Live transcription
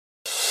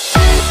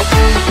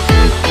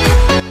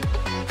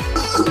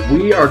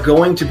We are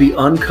going to be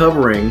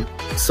uncovering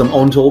some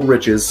untold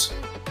riches.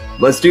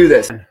 Let's do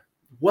this.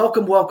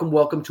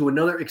 Welcome to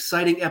another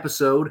exciting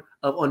episode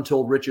of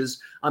Untold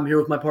Riches. I'm here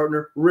with my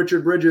partner,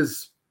 Richard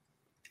Bridges.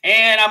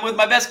 And I'm with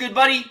my best good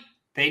buddy,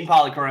 Peyton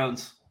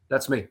Polychrones.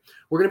 That's me.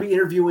 We're going to be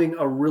interviewing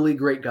a really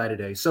great guy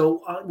today.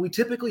 So we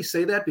typically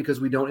say that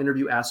because we don't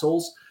interview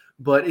assholes.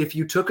 But if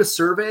you took a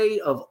survey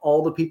of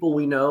all the people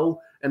we know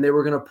and they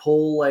were going to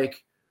pull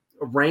like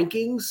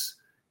rankings,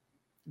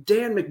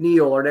 Dan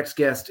McNeal, our next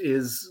guest,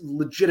 is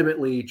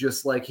legitimately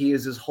just like, he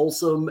is as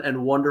wholesome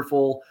and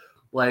wonderful.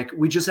 Like,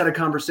 we just had a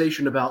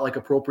conversation about like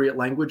appropriate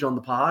language on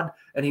the pod,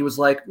 and he was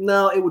like,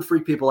 no, it would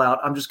freak people out.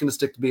 I'm just going to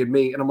stick to being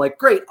me. And I'm like,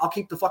 great, I'll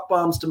keep the fuck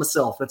bombs to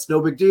myself. That's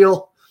no big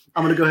deal.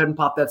 I'm going to go ahead and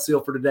pop that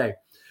seal for today.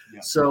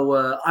 Yeah.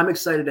 So I'm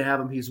excited to have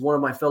him. He's one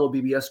of my fellow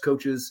BBS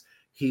coaches.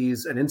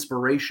 He's an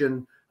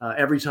inspiration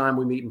every time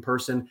we meet in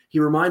person. He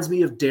reminds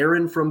me of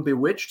Darren from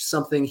Bewitched,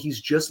 something he's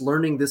just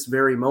learning this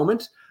very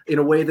moment in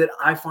a way that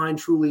I find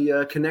truly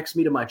connects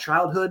me to my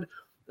childhood.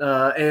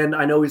 And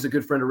I know he's a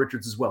good friend of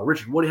Richard's as well.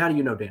 Richard, how do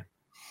you know Dan?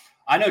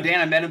 I know Dan.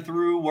 I met him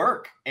through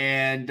work,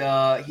 and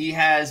he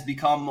has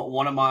become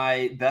one of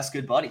my best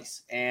good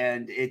buddies.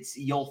 And it's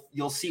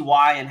you'll see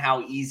why and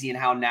how easy and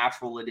how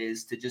natural it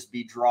is to just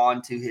be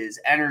drawn to his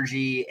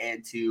energy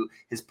and to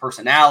his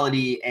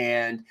personality.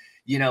 And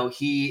you know,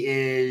 he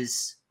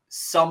is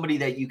somebody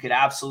that you could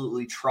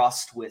absolutely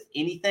trust with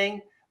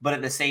anything, but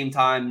at the same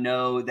time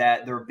know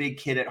that they're a big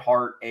kid at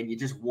heart, and you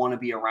just want to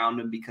be around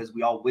him because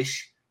we all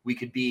wish we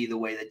could be the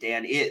way that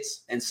Dan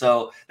is. And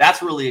so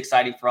that's really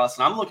exciting for us.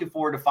 And I'm looking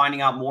forward to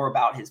finding out more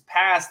about his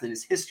past and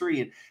his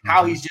history and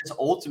how he's just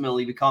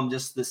ultimately become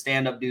just the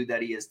stand-up dude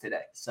that he is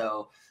today.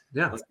 So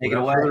yeah, let's take it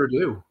away. Further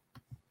ado.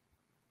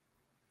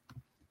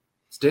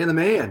 It's Dan the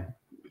Man.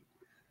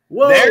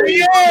 Whoa, there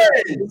he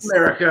is.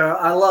 America.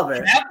 I love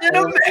it. Captain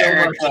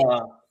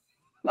America.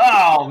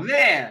 Oh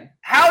man.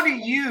 How do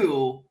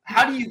you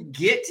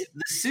get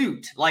the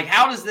suit? Like,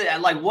 how does that,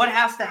 like, what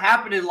has to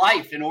happen in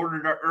life in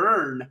order to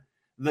earn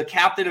the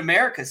Captain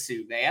America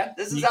suit, man?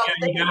 This is you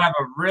gotta have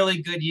a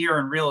really good year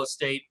in real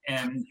estate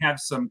and have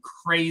some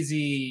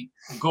crazy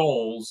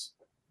goals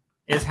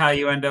is how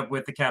you end up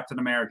with the Captain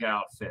America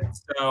outfit.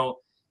 So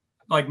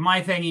like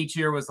my thing each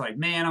year was like,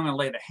 man, I'm gonna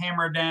lay the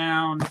hammer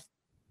down,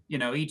 you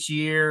know, each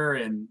year,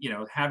 and you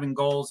know, having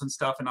goals and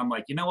stuff. And I'm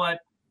like, you know what?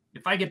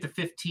 If I get to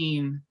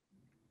 15,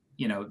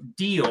 you know,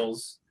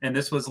 deals, and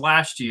this was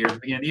last year,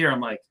 beginning of the year,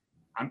 I'm like,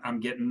 I'm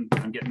getting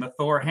the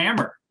Thor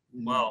hammer.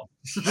 Well,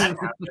 that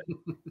happened.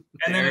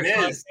 And then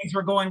like, things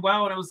were going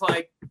well, and it was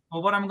like,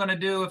 well, what I'm going to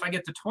do if I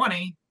get to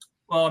 20?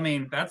 Well, I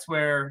mean, that's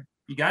where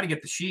you got to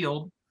get the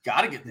shield.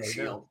 Got to get the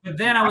shield. But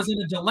then I was in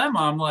a dilemma.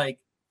 I'm like,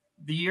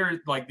 the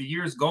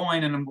year's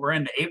going, and we're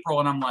into April,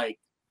 and I'm like,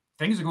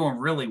 things are going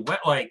really well.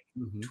 Like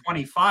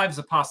 25 is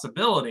a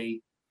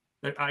possibility.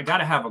 I got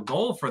to have a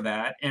goal for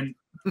that. And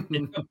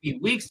it took me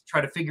weeks to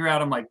try to figure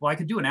out. I'm like, well, I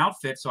could do an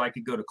outfit so I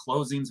could go to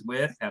closings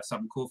with, have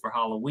something cool for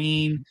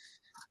Halloween.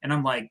 And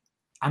I'm like,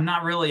 I'm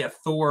not really a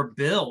Thor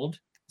build.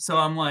 So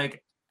I'm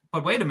like,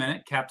 but wait a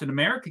minute, Captain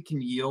America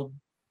can yield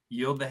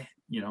the,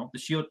 you know, the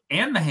shield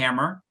and the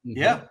hammer.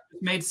 Yeah.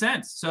 It made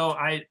sense. So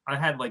I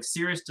had like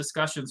serious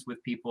discussions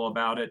with people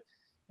about it,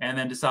 and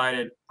then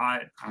decided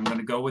I'm going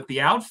to go with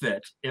the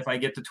outfit if I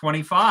get to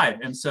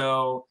 25. And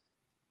so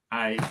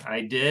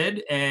I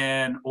did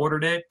and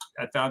ordered it.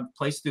 I found a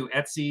place through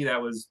Etsy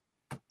that was,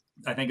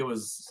 I think it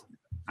was,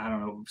 I don't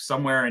know,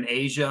 somewhere in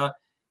Asia.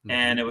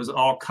 And it was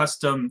all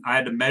custom. I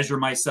had to measure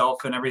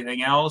myself and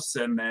everything else.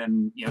 And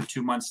then, you know,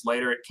 2 months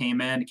later, it came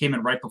in. It came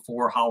in right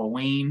before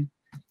Halloween.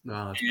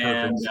 Oh,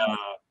 and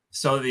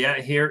so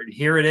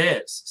here it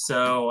is.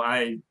 So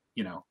I,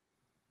 you know.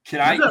 Can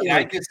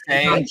I just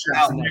say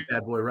that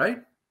bad boy, right?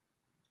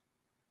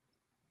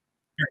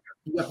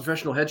 You got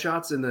professional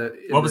headshots in the.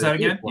 What was that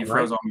again? You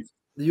froze on me.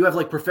 You have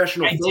like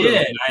professional. I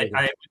did.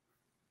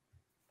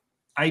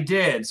 I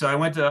did. So I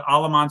went to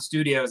Alamon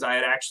Studios. I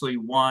had actually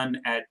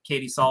won at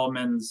Katie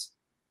Solomon's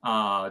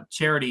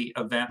charity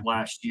event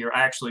last year.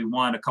 I actually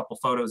won a couple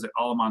photos at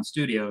Alamon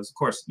Studios. Of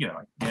course, you know,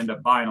 you end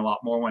up buying a lot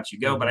more once you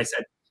go. But I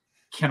said,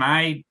 can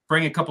I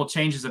bring a couple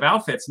changes of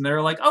outfits? And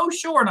they're like, oh,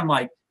 sure. And I'm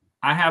like,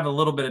 I have a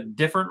little bit of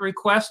different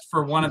request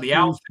for one of the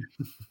outfits.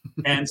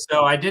 And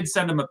so I did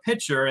send them a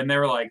picture, and they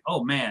were like,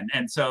 oh, man.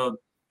 And so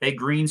they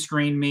green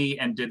screened me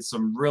and did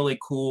some really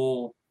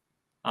cool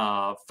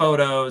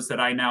photos that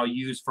I now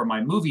use for my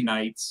movie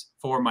nights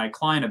for my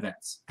client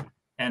events.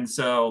 And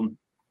so,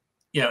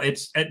 you know,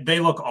 they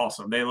look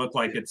awesome. They look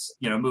like it's,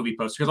 you know, movie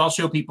poster, because I'll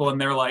show people and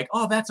they're like,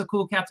 oh, that's a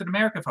cool Captain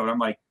America photo. I'm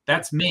like,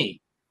 that's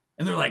me.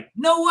 And they're like,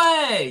 no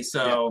way.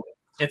 So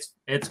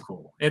it's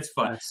cool. It's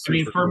fun. I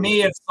mean, for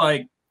me, it's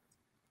like,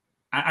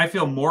 I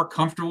feel more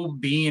comfortable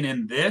being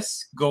in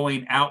this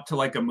going out to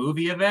like a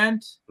movie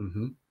event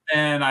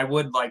than I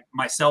would like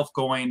myself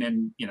going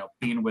and, you know,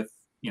 being with,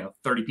 you know,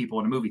 30 people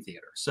in a movie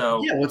theater.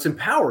 So yeah, well, it's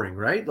empowering,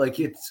 right? Like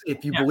it's,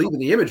 if you believe in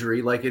the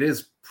imagery, like it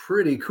is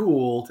pretty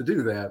cool to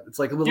do that. It's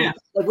like a little,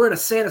 like we're in a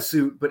Santa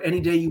suit, but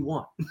any day you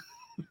want.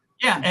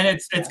 Yeah, and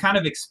it's kind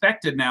of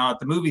expected now at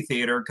the movie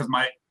theater because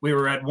we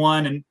were at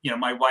one, and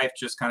my wife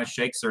just kind of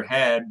shakes her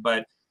head,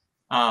 but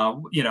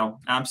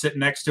I'm sitting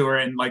next to her,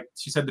 and like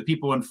she said, the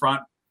people in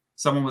front,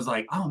 someone was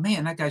like, "Oh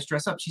man, that guy's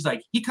dressed up." She's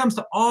like, "He comes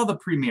to all the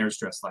premieres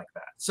dressed like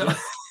that." So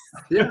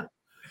yeah.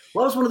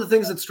 Well, that was one of the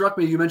things that struck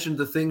me. You mentioned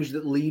the things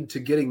that lead to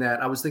getting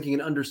that. I was thinking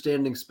an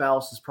understanding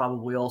spouse is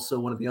probably also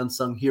one of the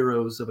unsung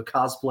heroes of a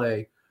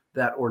cosplay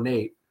that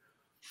ornate.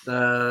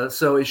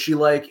 So is she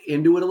like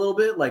into it a little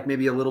bit, like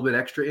maybe a little bit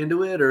extra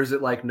into it, or is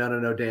it like,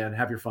 no, Dan,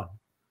 have your fun?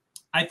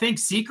 I think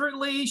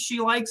secretly she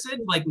likes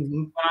it. Like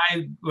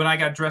when I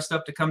got dressed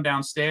up to come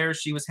downstairs,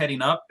 she was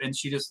heading up and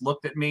she just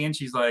looked at me and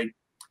she's like,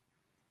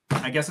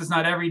 I guess it's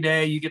not every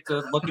day you get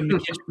to look in the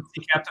kitchen and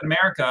see Captain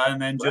America,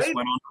 and then just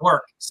went on to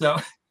work. So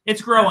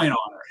it's growing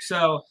on her.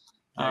 So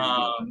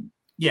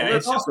yeah, well,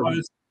 it's just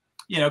awesome.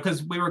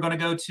 Because we were going to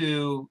go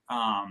to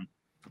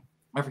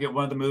I forget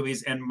one of the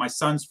movies, and my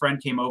son's friend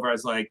came over. I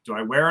was like, "Do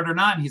I wear it or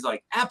not?" And he's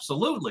like,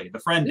 "Absolutely." The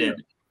friend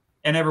did,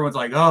 and everyone's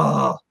like,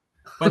 "Oh."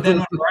 But then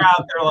when we're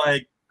out, they're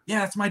like,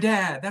 "Yeah, that's my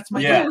dad. That's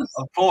my dad."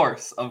 Of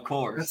course.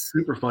 That's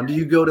super fun. Do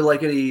you go to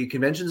like any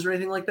conventions or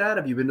anything like that?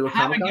 Have you been to a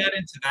Comic-Con? I haven't got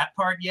into that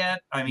part yet.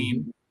 I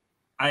mean,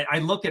 I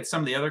look at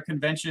some of the other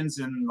conventions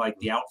and like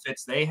the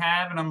outfits they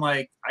have, and I'm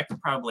like, I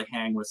could probably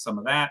hang with some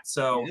of that.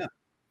 So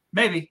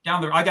maybe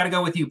down there, I got to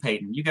go with you,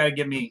 Peyton. You got to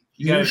give me.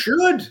 You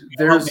should.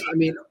 There's,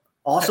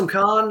 Awesome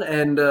Con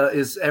and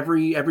is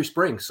every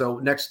spring. So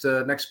next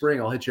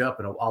spring I'll hit you up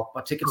and I'll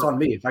tickets on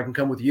me if I can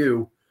come with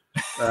you.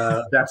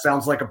 That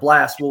sounds like a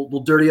blast.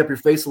 We'll dirty up your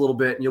face a little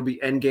bit and you'll be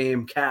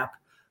endgame Cap.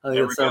 I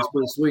think that sounds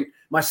pretty sweet.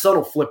 My son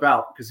will flip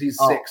out because he's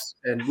 6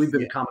 and we've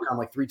been to Comic-Con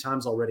like 3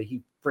 times already.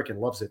 He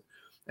freaking loves it.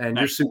 And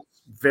your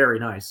suit's very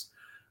nice.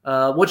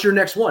 What's your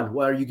next one?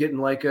 Well, are you getting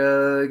like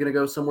gonna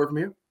go somewhere from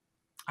here?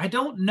 I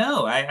don't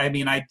know. I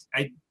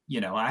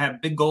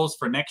have big goals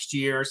for next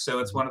year, so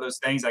it's one of those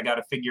things I got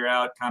to figure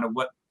out kind of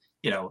what,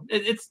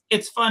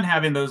 it's fun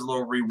having those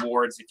little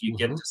rewards if you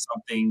get to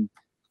something,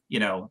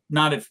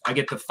 not if I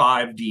get to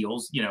 5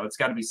 deals, it's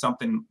got to be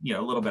something,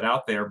 a little bit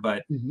out there,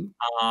 but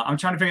I'm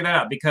trying to figure that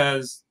out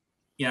because,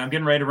 I'm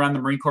getting ready to run the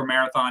Marine Corps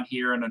Marathon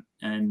here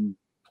and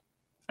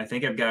I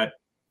think I've got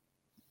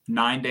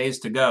 9 days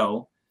to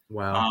go.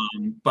 Wow.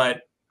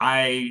 But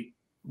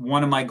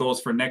one of my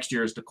goals for next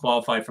year is to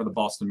qualify for the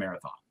Boston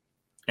Marathon.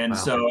 And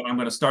so I'm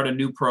going to start a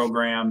new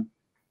program.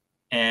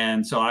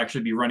 And so I'll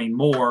actually be running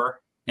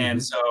more.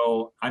 And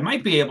so I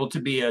might be able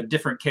to be a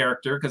different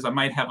character because I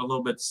might have a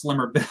little bit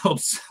slimmer build.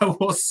 So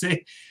we'll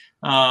see.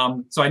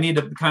 So I need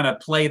to kind of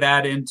play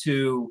that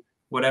into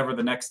whatever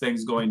the next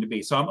thing's going to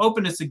be. So I'm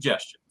open to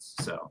suggestions.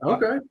 So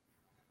okay.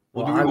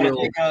 Well, do we want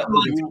to take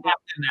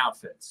captain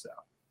outfit? So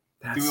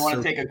do we want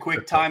to take a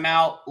quick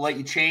timeout, let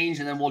you change,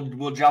 and then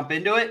we'll jump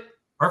into it?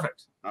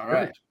 Perfect. All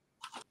right.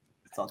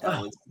 I thought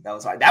that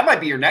was that might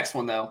be your next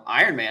one though.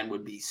 Iron Man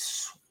would be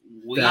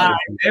sweet.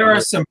 There are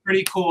some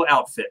pretty cool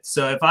outfits.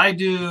 So if I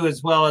do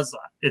as well as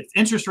if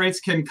interest rates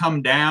can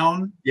come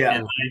down,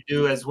 and I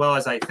do as well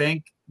as I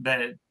think,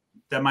 that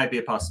might be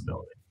a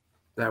possibility.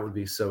 That would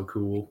be so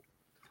cool.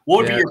 What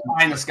would be your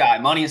pie in the sky?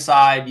 Money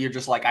aside, you're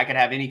just like, I could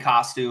have any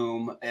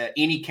costume,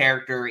 any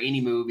character,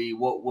 any movie.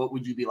 What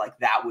would you be like?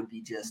 That would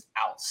be just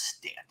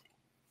outstanding.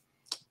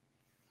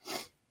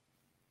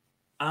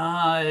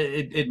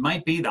 It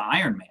might be the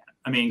Iron Man.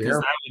 I mean, because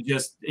that would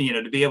just,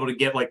 to be able to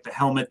get like the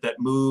helmet that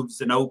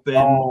moves and open.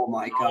 Oh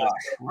my gosh,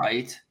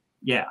 right?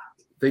 Yeah.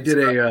 They did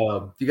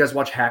do you guys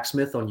watch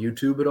Hacksmith on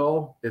YouTube at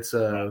all? It's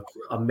a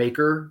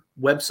maker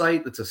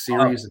website. It's a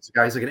series. It's a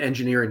guy's like an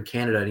engineer in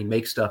Canada and he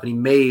makes stuff. And he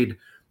made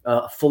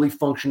a fully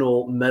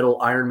functional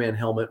metal Iron Man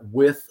helmet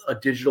with a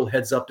digital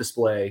heads-up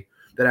display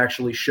that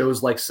actually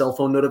shows like cell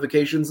phone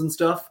notifications and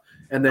stuff.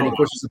 And then he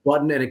pushes a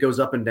button and it goes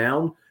up and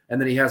down. And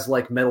then he has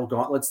like metal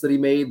gauntlets that he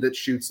made that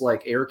shoots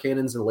like air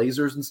cannons and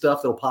lasers and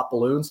stuff that'll pop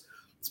balloons.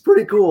 It's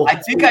pretty cool. I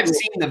think I've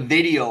seen the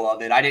video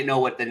of it. I didn't know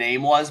what the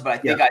name was, but I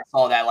think I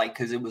saw that like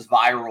because it was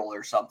viral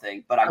or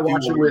something. But I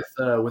watch it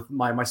with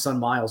my son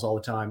Miles all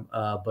the time.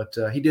 But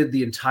he did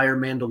the entire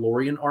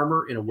Mandalorian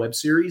armor in a web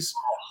series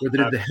where they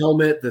did the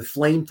helmet, the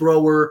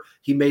flamethrower.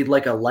 He made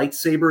like a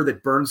lightsaber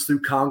that burns through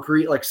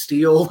concrete like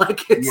steel.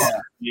 Like it's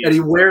and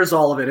he wears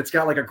all of it. It's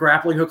got like a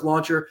grappling hook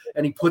launcher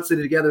and he puts it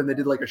together. And they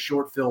did like a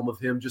short film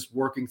of him just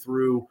working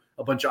through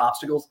a bunch of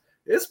obstacles.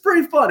 It's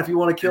pretty fun if you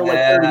want to kill like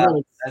 30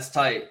 minutes. That's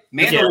tight.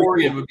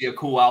 Mandalorian would be a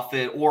cool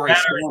outfit, or a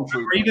stormtrooper,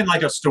 or even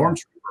like a stormtrooper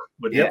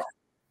would be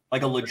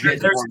like a legit.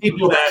 There's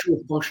people that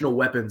functional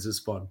weapons is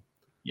fun.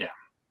 Yeah,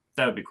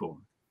 that would be cool.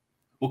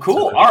 Well,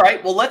 cool. All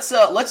right. Well, let's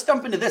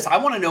jump into this. I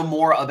want to know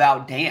more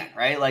about Dan.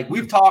 Right, like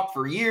we've talked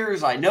for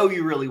years. I know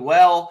you really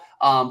well,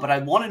 but I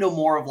want to know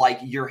more of like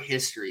your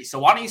history. So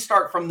why don't you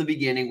start from the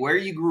beginning, where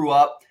you grew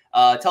up?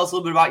 Tell us a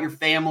little bit about your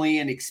family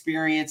and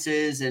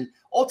experiences, and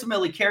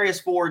ultimately carry us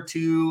forward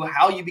to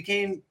how you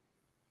became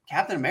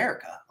Captain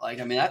America. Like,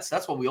 I mean,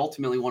 that's what we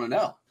ultimately want to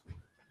know.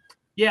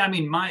 Yeah, I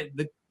mean,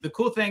 the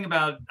cool thing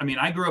about,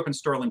 I grew up in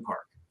Sterling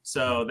Park,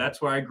 so that's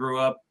where I grew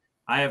up.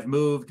 I have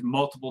moved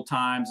multiple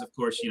times, of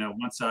course.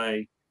 Once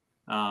I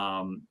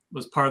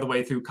Was part of the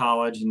way through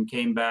college and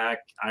came back.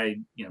 I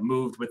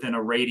moved within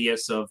a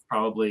radius of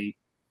probably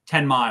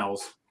 10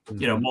 miles,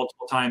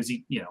 multiple times,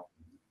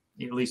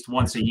 at least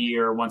once a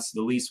year, once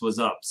the lease was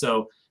up.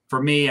 So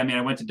for me, I mean,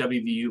 I went to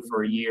WVU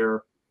for a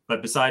year,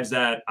 but besides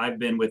that, I've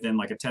been within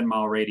like a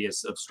 10-mile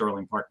radius of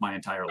Sterling Park my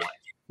entire life.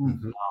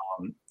 Mhm.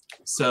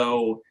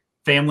 So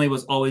family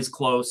was always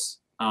close.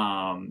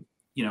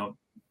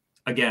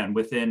 Again,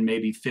 within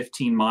maybe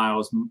 15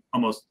 miles,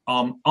 almost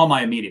all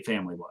my immediate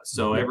family was.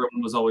 So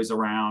everyone was always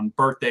around.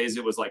 Birthdays,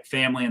 it was like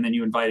family, and then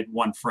you invited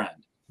one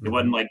friend. It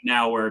wasn't like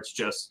now where it's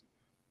just,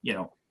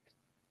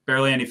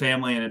 barely any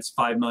family and it's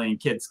 5 million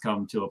kids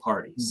come to a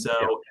party.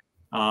 So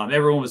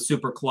everyone was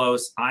super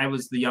close. I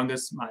was the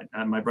youngest.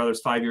 My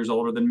brother's 5 years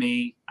older than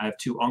me. I have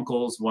two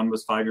uncles. One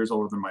was 5 years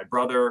older than my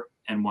brother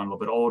and one a little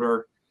bit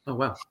older. Oh,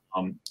 wow.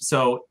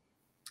 So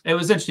it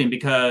was interesting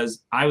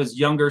because I was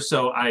younger,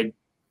 so I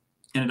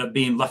ended up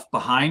being left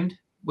behind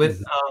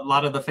with a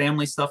lot of the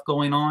family stuff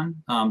going on,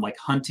 like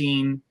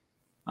hunting,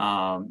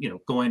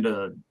 going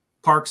to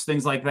parks,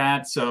 things like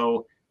that.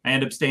 So I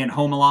ended up staying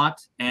home a lot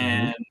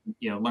and,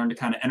 learned to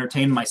kind of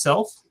entertain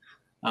myself.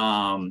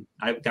 I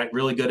got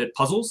really good at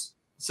puzzles.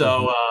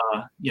 So,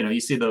 you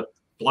see the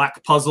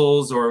black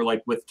puzzles or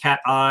like with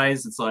cat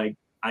eyes. It's like,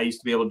 I used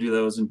to be able to do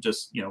those in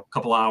just, a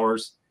couple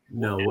hours.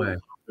 No way.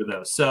 For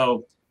those.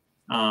 So,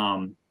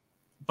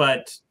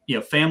 but,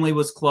 family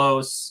was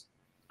close.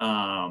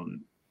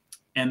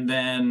 And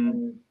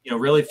then,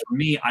 really for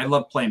me, I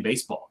love playing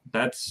baseball.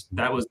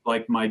 That was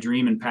like my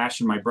dream and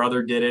passion. My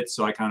brother did it,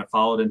 so I kind of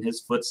followed in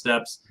his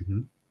footsteps.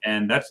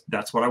 And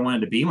that's what I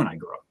wanted to be when I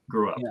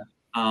grew up. Yeah.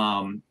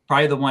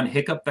 Probably the one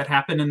hiccup that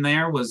happened in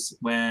there was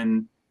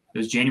when it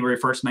was January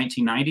 1st,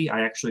 1990.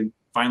 I actually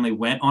finally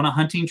went on a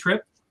hunting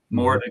trip,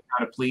 more to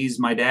kind of please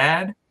my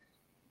dad.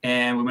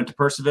 And we went to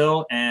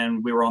Percival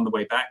and we were on the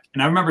way back.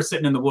 And I remember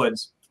sitting in the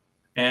woods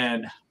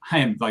and I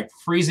am like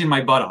freezing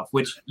my butt off,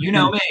 which me,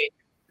 not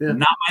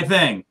my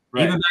thing.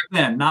 Right. Even back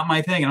then, not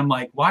my thing. And I'm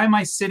like, why am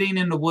I sitting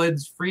in the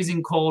woods,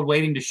 freezing cold,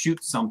 waiting to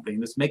shoot something?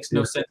 This makes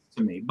no sense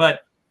to me.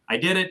 But I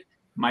did it.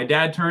 My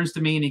dad turns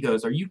to me and he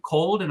goes, "Are you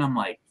cold?" And I'm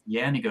like,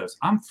 "Yeah." And he goes,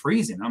 "I'm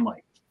freezing." I'm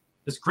like,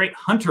 this great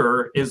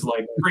hunter is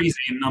like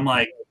freezing. And I'm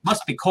like,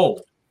 must be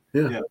cold.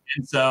 Yeah.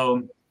 And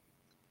so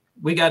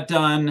we got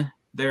done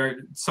there.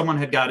 Someone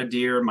had got a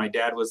deer. My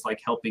dad was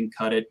like helping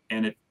cut it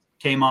and it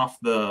came off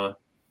the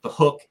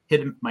hook,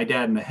 hit my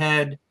dad in the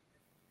head.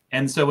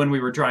 And so when we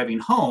were driving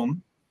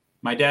home,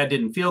 my dad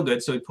didn't feel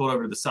good. So he pulled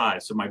over to the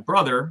side. So my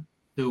brother,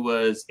 who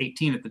was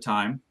 18 at the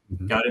time,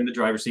 got in the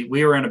driver's seat.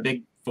 We were in a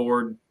big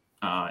Ford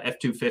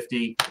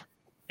F-250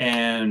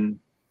 and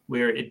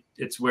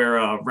it's where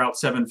Route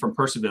 7 from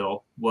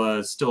Percival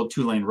was still a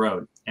 2-lane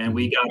road. And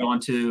we got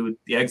onto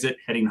the exit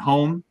heading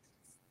home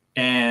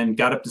and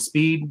got up to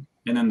speed.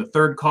 And then the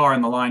third car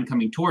in the line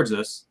coming towards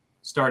us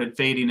started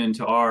fading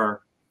into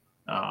our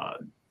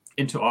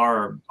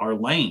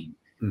lane.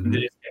 And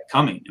they just kept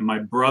coming. And my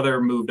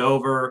brother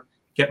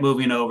kept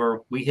moving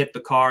over. We hit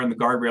the car and the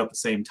guardrail at the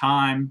same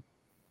time.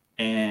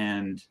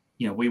 And,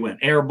 we went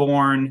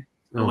airborne.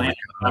 Landed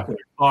back with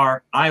the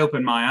car. I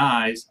opened my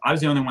eyes. I was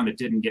the only one that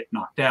didn't get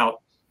knocked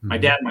out. My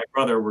dad and my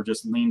brother were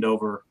just leaned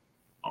over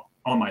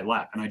on my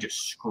lap, and I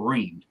just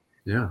screamed.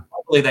 Yeah.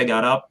 Hopefully they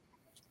got up.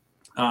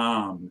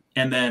 And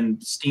then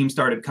steam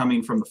started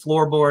coming from the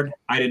floorboard.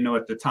 I didn't know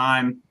at the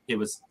time. It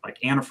was like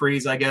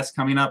antifreeze, I guess,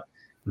 coming up.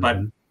 But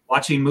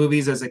watching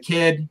movies as a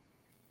kid,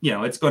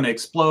 it's going to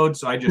explode.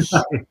 So I just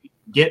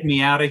get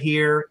me out of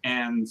here.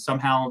 And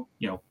somehow,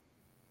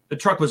 the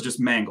truck was just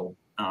mangled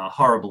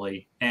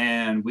horribly.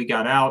 And we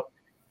got out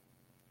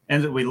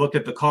and we looked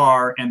at the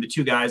car and the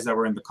two guys that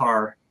were in the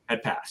car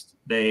had passed.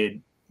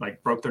 They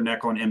like broke their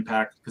neck on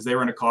impact because they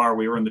were in a car.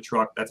 We were in the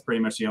truck. That's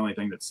pretty much the only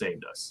thing that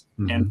saved us.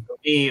 And for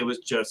me, it was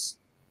just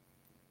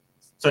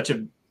such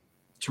a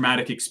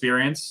traumatic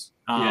experience.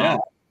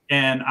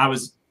 And I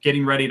was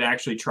getting ready to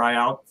actually try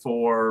out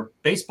for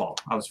baseball.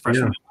 I was a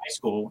freshman in high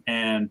school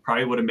and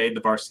probably would have made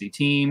the varsity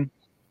team.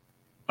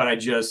 But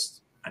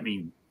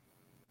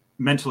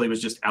mentally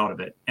was just out of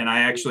it. And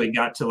I actually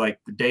got to like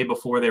the day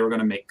before they were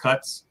going to make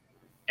cuts.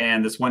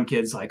 And this one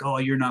kid's like, "Oh,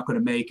 you're not going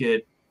to make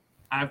it."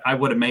 I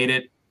would have made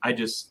it.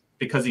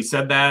 Because he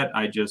said that,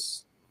 I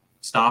just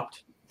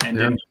stopped and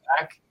didn't go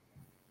back.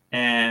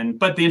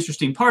 But the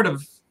interesting part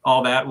of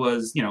all that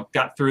was,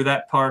 got through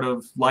that part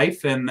of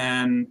life. And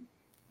then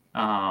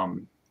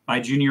my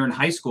junior in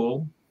high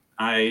school,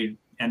 I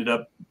ended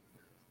up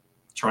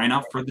trying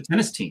out for the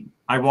tennis team.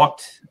 I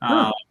walked,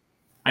 I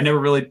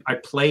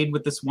played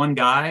with this one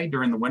guy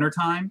during the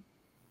wintertime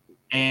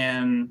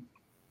and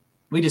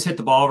we just hit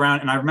the ball around.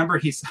 And I remember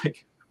he's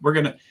like, I'm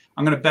going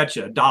to bet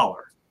you $1.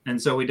 And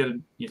so we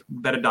did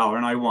bet $1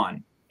 and I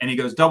won. And he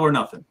goes, double or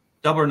nothing.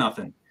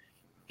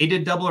 He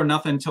did double or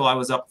nothing until I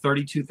was up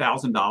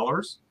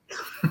 $32,000.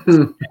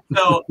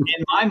 So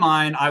in my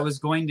mind, I was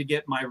going to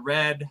get my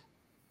red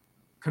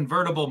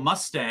convertible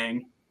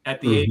Mustang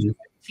at the age of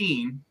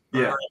 15,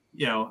 or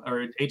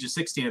age of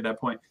 16 at that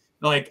point.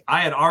 like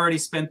I had already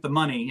spent the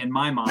money in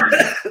my mind.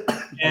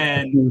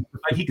 And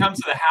like he comes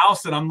to the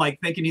house and I'm like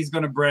thinking he's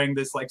going to bring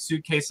this like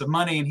suitcase of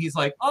money. And he's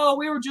like, oh,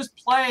 we were just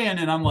playing.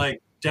 And I'm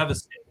like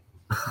devastated.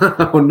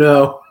 Oh,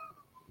 no.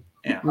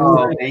 Yeah.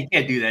 Oh, man, you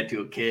can't do that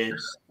to a kid.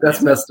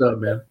 That's messed up,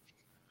 man.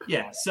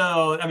 Yeah.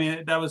 So, I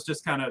mean, that was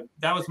just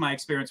that was my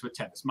experience with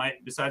tennis.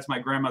 Besides my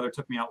grandmother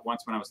took me out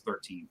once when I was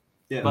 13.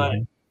 Yeah. But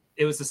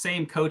it was the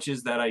same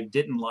coaches that I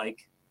didn't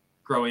like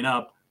growing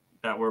up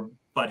that were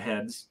butt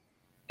heads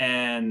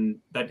and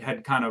that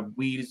had kind of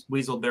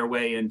weaseled their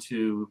way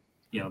into,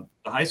 the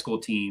high school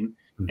team.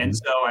 Mm-hmm. And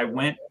so I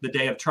went the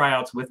day of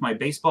tryouts with my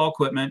baseball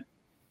equipment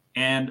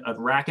and a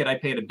racket I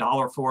paid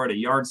 $1 for at a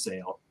yard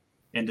sale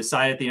and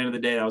decided at the end of the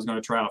day that I was going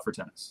to try out for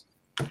tennis.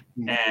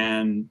 Mm-hmm.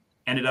 And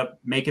ended up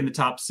making the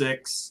top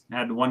 6.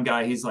 Had one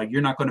guy, he's like,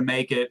 you're not going to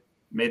make it.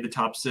 Made the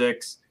top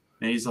 6.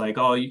 And he's like,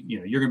 oh,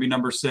 you're going to be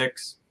number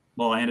 6.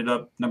 Well, I ended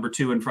up number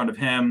 2 in front of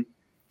him.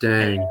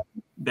 Dang. And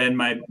then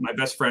my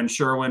best friend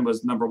Sherwin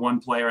was number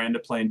 1 player. I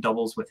ended up playing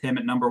doubles with him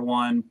at number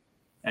 1.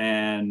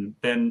 And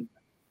then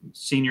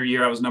senior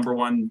year, I was number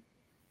 1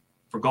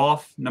 for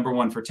golf, number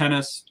 1 for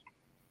tennis.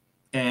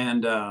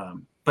 And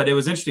but it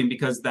was interesting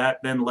because that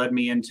then led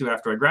me into,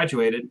 after I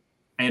graduated,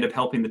 I ended up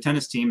helping the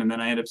tennis team, and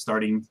then I ended up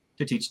starting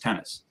to teach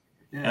tennis.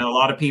 Yeah. And a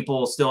lot of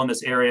people still in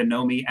this area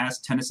know me as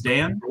Tennis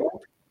Dan.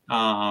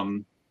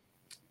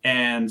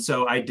 And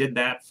so I did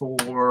that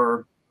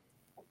for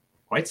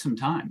quite some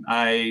time.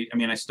 I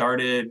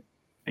started,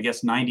 I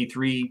guess,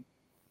 93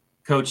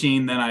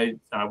 coaching. Then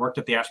I worked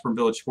at the Ashburn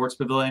Village Sports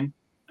Pavilion,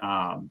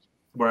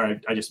 where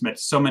I just met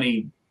so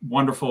many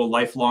wonderful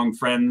lifelong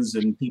friends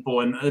and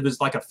people. And it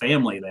was like a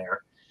family there.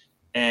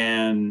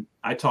 And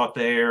I taught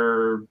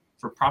there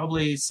for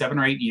probably 7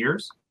 or 8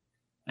 years.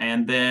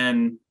 And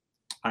then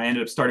I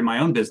ended up starting my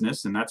own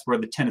business. And that's where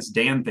the Tennis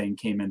Dan thing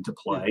came into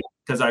play.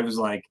 Because I was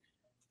like,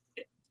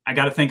 I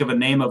got to think of a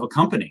name of a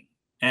company.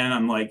 And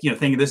I'm like,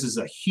 thinking this is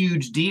a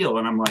huge deal.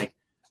 And I'm like,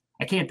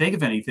 I can't think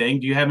of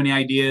anything. Do you have any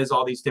ideas?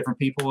 All these different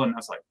people. And I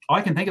was like, all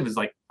I can think of is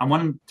like, I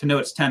want them to know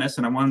it's tennis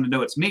and I want them to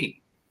know it's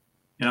me.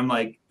 And I'm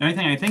like, the only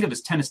thing I think of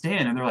is Tennis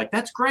Dan. And they're like,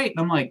 that's great. And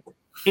I'm like,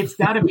 it's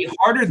got to be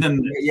harder than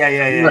this.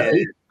 Yeah.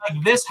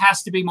 Like, this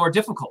has to be more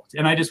difficult.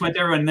 And I just went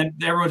there and then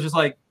everyone was just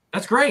like,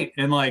 that's great.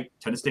 And like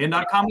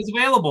tennisdan.com is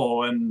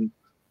available. And,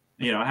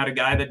 I had a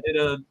guy that did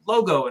a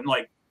logo and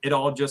like, it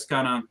all just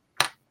kind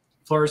of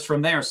flourished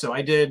from there. So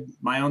I did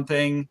my own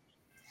thing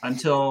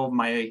until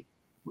I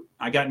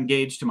got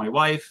engaged to my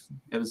wife.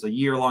 It was a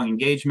year-long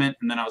engagement.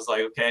 And then I was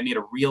like, okay, I need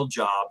a real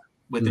job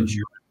with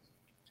insurance.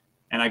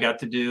 And I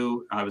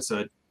was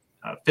a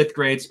 5th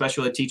grade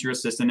special ed teacher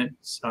assistant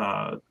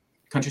at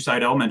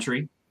Countryside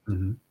Elementary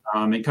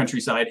in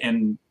Countryside,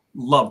 and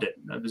loved it.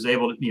 I was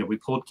able to, we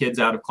pulled kids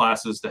out of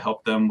classes to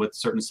help them with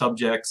certain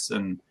subjects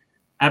and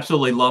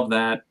absolutely loved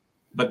that.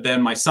 But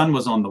then my son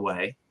was on the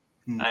way.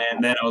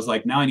 And then I was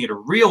like, now I need a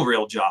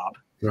real job.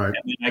 Right. And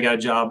then I got a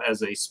job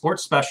as a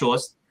sports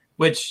specialist,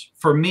 which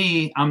for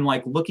me, I'm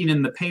like looking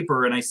in the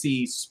paper and I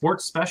see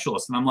sports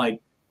specialist and I'm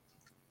like,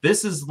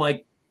 this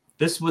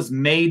was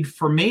made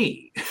for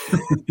me.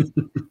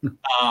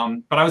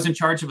 But I was in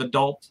charge of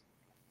adult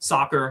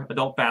soccer,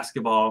 adult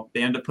basketball.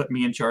 They ended up putting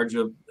me in charge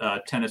of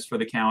tennis for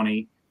the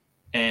county.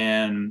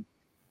 And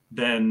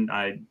then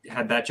I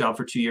had that job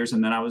for 2 years.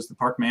 And then I was the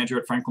park manager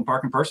at Franklin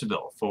Park in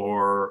Percival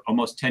for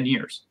almost 10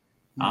 years.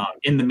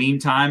 In the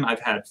meantime, I've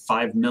had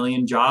 5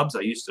 million jobs. I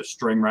used to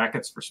string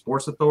rackets for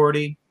Sports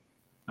Authority.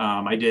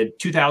 I did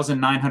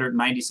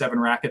 2,997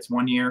 rackets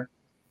one year,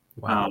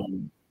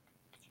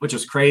 which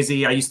was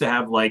crazy. I used to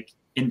have like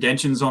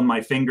indentions on my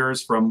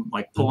fingers from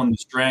like pulling the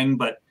string,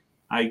 but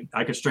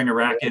I could string a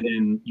racket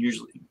in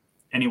usually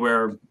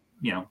anywhere,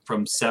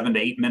 from 7 to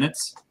 8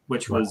 minutes,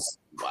 which was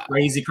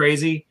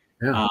crazy.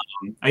 Yeah.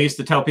 I used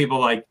to tell people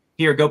like,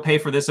 here, go pay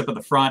for this up at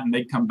the front, and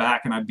they'd come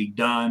back and I'd be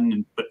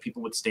done. But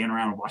people would stand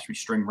around and watch me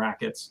string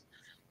rackets.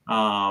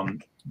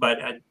 But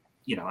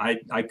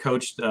I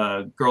coached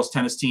a girls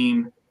tennis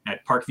team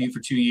at Parkview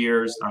for 2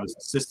 years. I was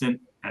assistant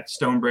at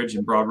Stonebridge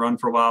and Broad Run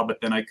for a while, but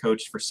then I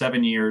coached for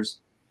 7 years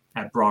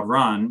at Broad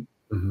Run.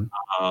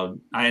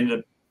 I ended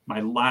up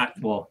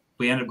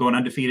we ended up going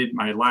undefeated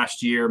my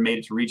last year, made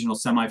it to regional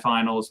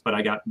semifinals, but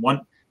I got my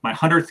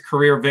 100th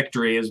career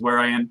victory is where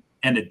I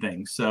ended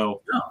things.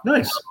 So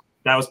nice.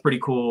 That was pretty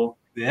cool.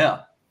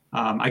 Yeah.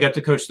 I got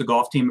to coach the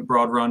golf team at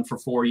Broad Run for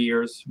 4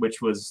 years,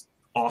 which was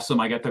awesome.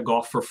 I got to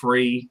golf for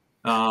free,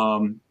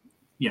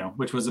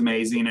 which was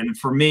amazing. And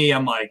for me,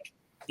 I'm like,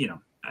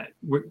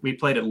 we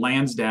played at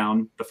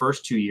Lansdowne the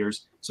first 2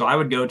 years. So I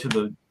would go to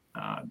the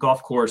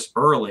golf course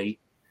early,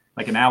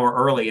 like an hour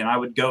early, and I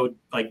would go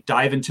like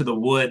dive into the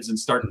woods and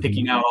start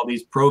picking out all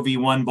these Pro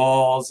V1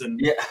 balls.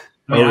 And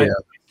I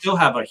still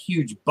have a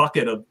huge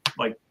bucket of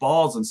like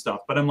balls and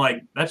stuff, but I'm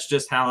like, that's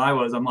just how I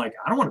was. I'm like,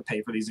 I don't want to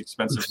pay for these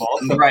expensive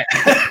balls. Right.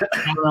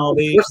 All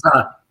these.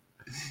 It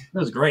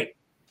was great.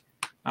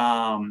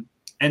 And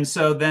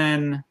so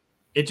then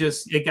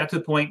it got to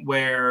the point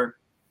where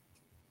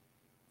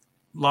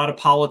a lot of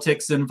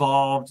politics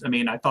involved. I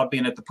mean, I thought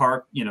being at the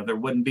park, there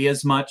wouldn't be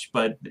as much,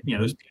 but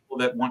there's people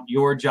people that want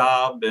your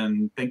job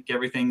and think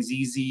everything's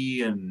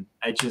easy. And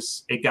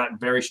it got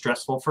very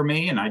stressful for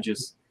me. And I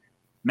just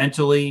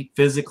mentally,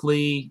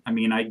 physically, I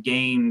mean, I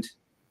gained,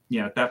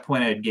 at that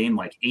point I had gained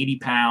like 80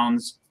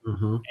 pounds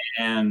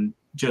and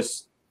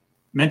just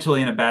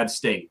mentally in a bad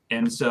state.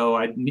 And so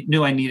I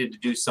knew I needed to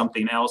do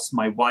something else.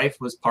 My wife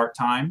was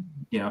part-time,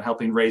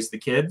 helping raise the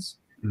kids.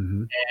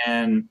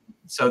 And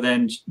so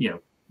then,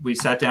 we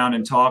sat down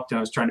and talked, and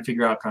I was trying to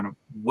figure out kind of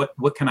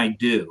what can I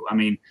do? I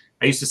mean,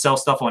 I used to sell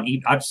stuff on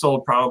eBay. I've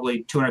sold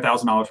probably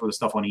 $200,000 worth of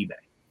stuff on eBay.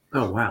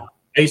 Oh, wow.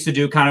 I used to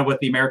do kind of what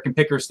the American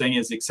Pickers thing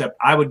is, except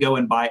I would go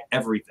and buy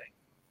everything.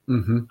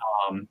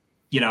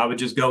 I would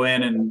just go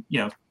in and,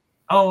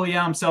 oh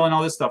yeah, I'm selling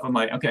all this stuff. I'm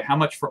like, okay, how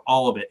much for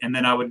all of it? And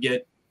then I would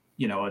get,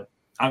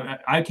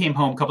 I came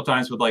home a couple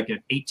times with like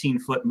an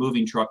 18-foot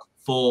moving truck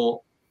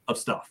full of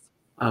stuff.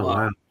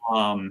 Oh,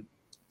 wow.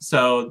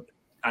 So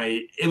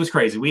it was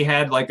crazy. We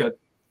had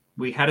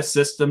a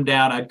system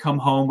down. I'd come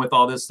home with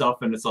all this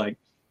stuff, and it's like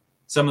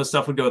some of the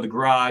stuff would go to the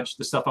garage.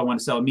 The stuff I want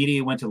to sell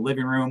immediately went to the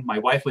living room. My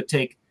wife would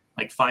take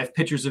like 5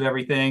 pictures of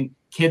everything.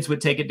 Kids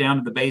would take it down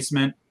to the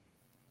basement.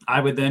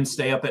 I would then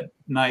stay up at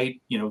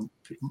night,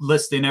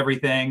 listing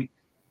everything.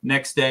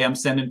 Next day, I'm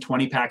sending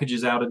 20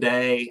 packages out a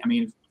day. I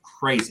mean,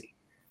 crazy.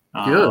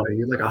 Good.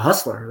 You're like a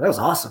hustler. That was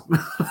awesome.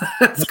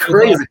 That's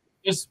crazy.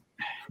 Just,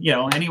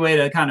 any way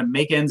to kind of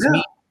make ends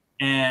meet.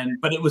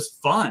 But it was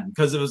fun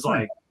because it was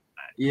like,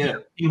 I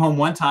came home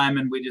one time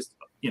and we just,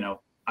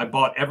 I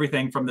bought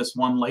everything from this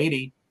one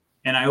lady,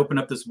 and I opened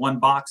up this one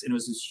box, and it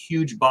was this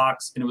huge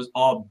box, and it was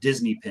all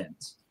Disney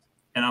pins.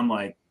 And I'm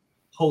like,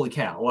 holy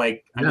cow.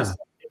 Like, I just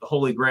the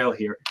holy grail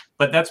here.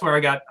 But that's where I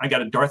got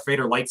a Darth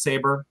Vader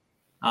lightsaber,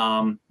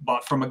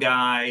 bought from a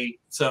guy.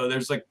 So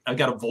there's like, I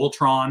got a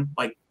Voltron,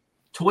 like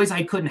toys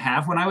I couldn't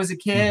have when I was a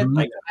kid.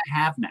 Like I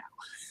have now.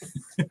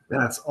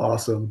 That's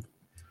awesome.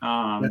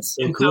 That's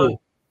so cool.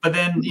 cool. But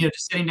then,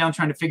 just sitting down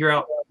trying to figure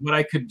out what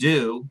I could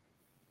do,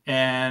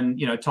 and,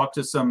 talk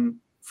to some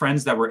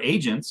friends that were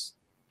agents.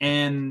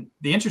 And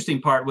the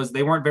interesting part was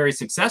they weren't very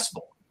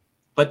successful,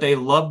 but they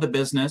loved the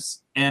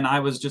business. And I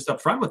was just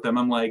upfront with them.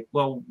 I'm like,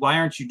 well, why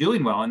aren't you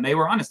doing well? And they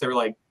were honest. They were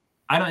like,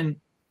 I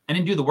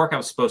didn't do the work I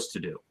was supposed to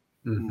do.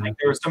 Like,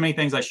 there were so many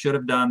things I should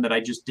have done that I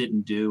just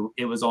didn't do.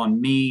 It was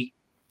on me,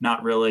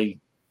 not really,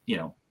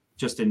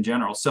 just in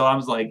general. So I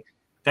was like,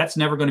 that's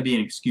never going to be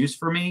an excuse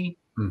for me.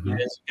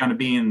 It's kind of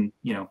being,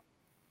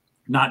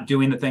 not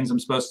doing the things I'm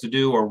supposed to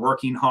do or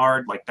working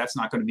hard. Like, that's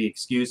not going to be an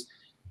excuse.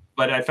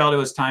 But I felt it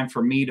was time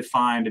for me to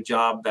find a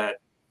job that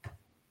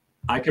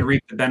I could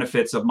reap the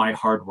benefits of my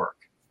hard work.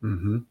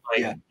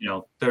 Like,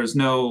 there's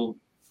no,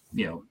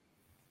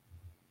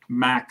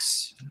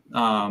 max,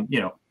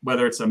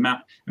 whether it's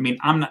amount. I mean,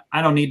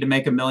 I don't need to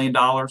make $1 million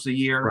a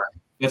year. Right.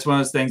 That's one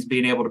of those things,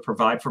 being able to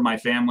provide for my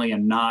family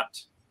and not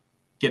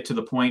get to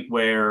the point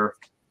where,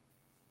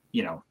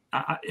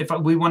 if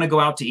we want to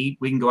go out to eat,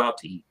 we can go out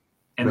to eat.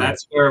 And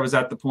that's where I was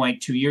at the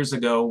point 2 years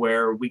ago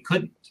where we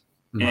couldn't.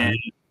 And,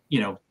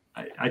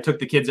 I took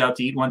the kids out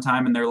to eat one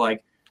time, and they're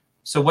like,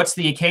 so what's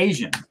the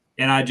occasion?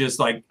 And I just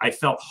I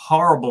felt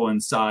horrible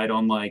inside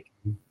on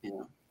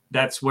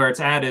that's where it's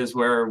at, is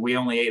where we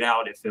only ate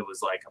out if it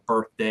was like a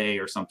birthday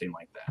or something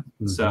like that.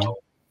 So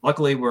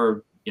luckily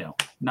we're,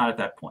 not at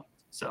that point.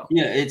 So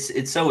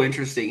it's so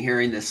interesting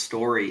hearing this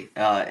story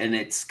and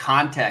its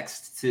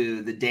context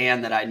to the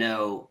Dan that I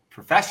know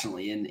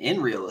professionally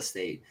in real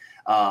estate.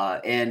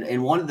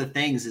 And one of the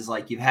things is,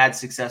 like, you've had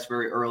success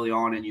very early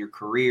on in your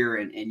career,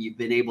 and you've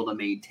been able to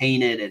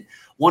maintain it. And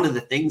one of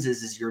the things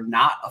is you're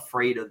not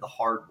afraid of the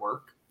hard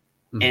work.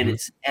 And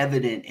it's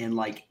evident in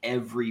like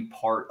every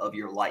part of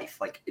your life.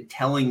 Like,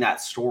 telling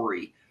that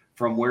story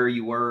from where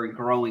you were and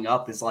growing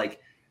up is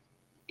like,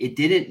 it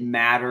didn't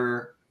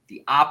matter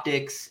the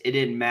optics. It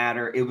didn't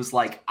matter. It was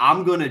like,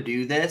 I'm going to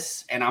do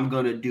this, and I'm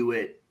going to do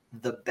it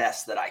the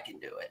best that I can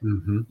do it.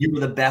 You were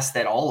the best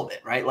at all of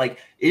it, right? Like,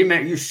 it didn't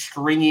matter. You're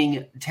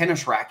stringing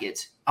tennis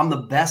rackets. I'm the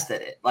best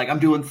at it. Like, I'm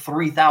doing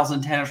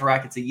 3,000 tennis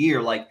rackets a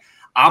year. Like,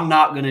 I'm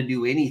not going to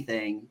do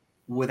anything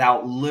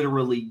without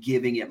literally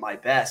giving it my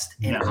best.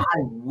 And I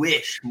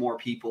wish more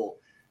people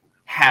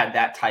had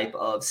that type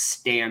of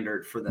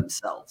standard for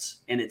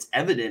themselves. And it's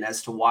evident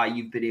as to why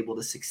you've been able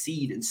to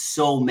succeed in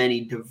so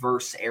many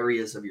diverse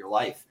areas of your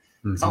life.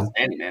 It's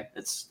outstanding, man.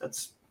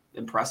 That's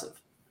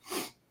impressive.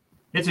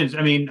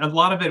 I mean, a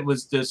lot of it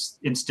was just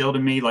instilled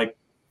in me. Like,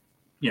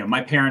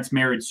 my parents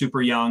married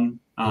super young.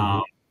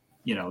 I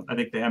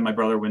think they had my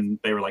brother when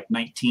they were like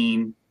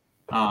 19.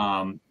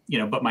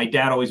 But my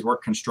dad always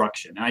worked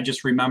construction. And I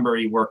just remember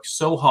he worked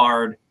so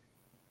hard,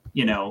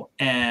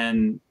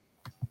 and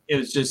it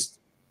was just,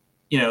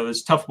 it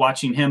was tough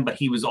watching him, but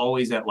he was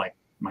always at like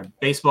my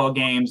baseball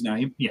games. Now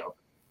he,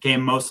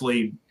 came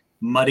mostly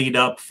muddied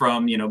up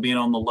from, being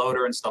on the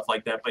loader and stuff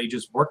like that, but he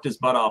just worked his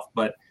butt off.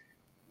 But,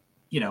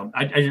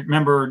 I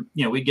remember,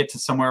 we'd get to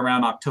somewhere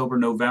around October,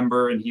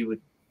 November, and he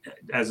would,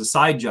 as a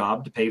side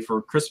job to pay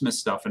for Christmas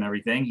stuff and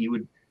everything, he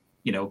would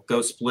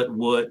go split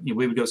wood.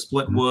 We would go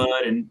split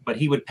wood, but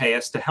he would pay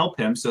us to help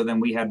him. So then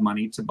we had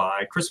money to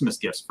buy Christmas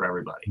gifts for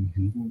everybody.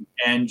 Mm-hmm.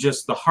 And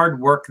just the hard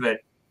work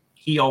that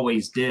he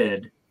always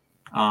did.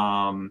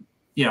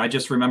 I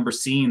just remember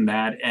seeing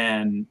that,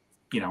 and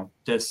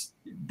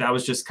that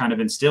was just kind of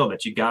instilled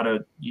that you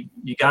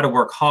gotta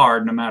work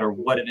hard no matter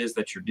what it is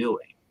that you're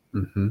doing.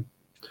 Mm-hmm.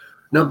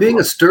 Now, being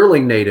a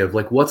Sterling native,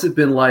 like, what's it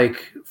been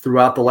like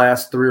throughout the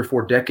last 3 or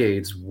 4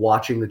 decades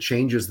watching the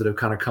changes that have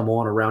kind of come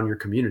on around your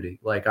community?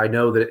 Like, I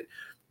know that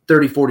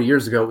 30, 40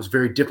 years ago, it was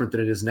very different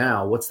than it is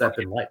now. What's that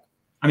been like?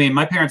 I mean,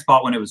 my parents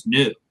bought when it was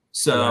new.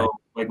 So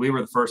like we were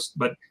the first,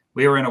 but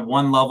we were in a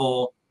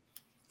 1-level,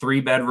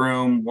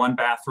 3-bedroom,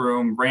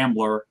 1-bathroom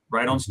Rambler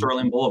right on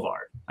Sterling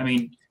Boulevard. I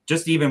mean,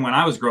 just even when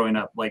I was growing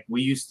up, like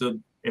we used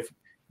to, if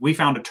we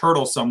found a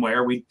turtle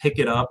somewhere, we'd pick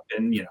it up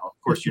and, of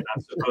course you're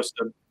not supposed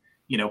to,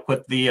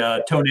 put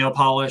the toenail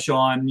polish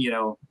on,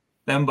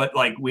 them, but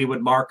like we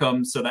would mark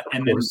them so that,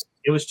 and then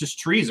it was just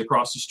trees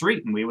across the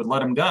street and we would let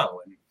them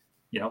go. And,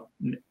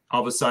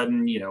 all of a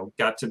sudden,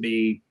 got to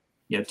be,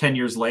 10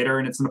 years later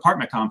and it's an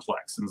apartment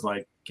complex and it's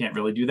like, can't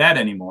really do that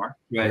anymore.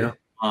 Right.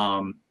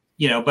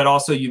 But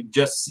also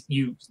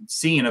you've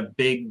seen a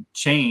big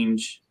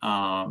change,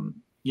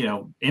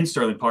 in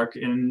Sterling Park.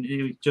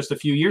 And just a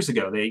few years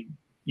ago, they,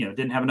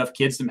 didn't have enough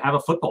kids to have a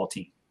football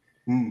team.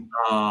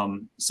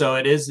 So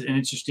it is an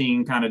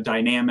interesting kind of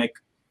dynamic,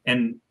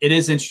 and it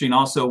is interesting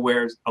also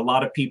where a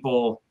lot of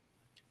people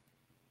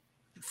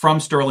from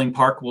Sterling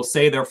Park will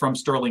say they're from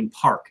Sterling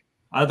Park.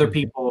 Other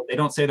people, they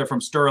don't say they're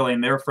from Sterling.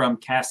 They're from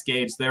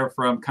Cascades. They're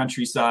from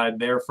Countryside.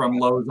 They're from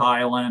Lowe's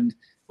Island.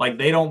 Like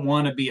they don't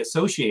want to be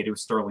associated with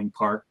Sterling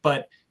Park.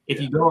 But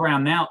if you go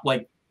around now,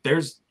 like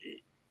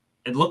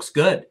it looks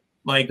good.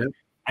 Like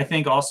I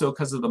think also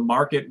because of the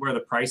market where the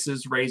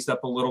prices raised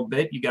up a little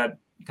bit, you got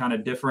kind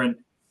of different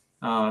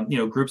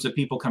groups of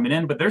people coming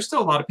in, but there's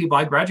still a lot of people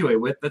I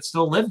graduated with that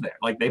still live there.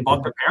 Like they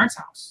bought their parents'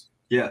 house.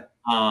 Yeah.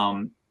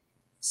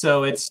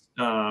 So it's,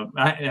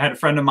 I had a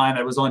friend of mine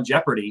that was on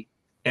Jeopardy,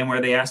 and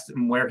where they asked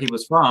him where he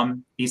was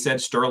from, he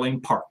said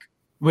Sterling Park,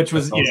 which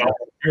was,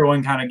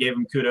 everyone kind of gave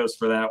him kudos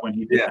for that when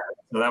he did that.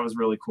 So that was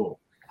really cool.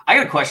 I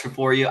got a question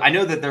for you. I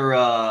know that there,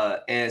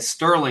 as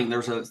Sterling,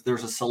 there's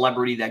a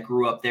celebrity that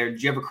grew up there.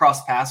 Did you ever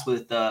cross paths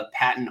with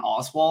Patton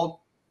Oswalt?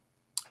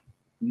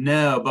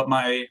 No, but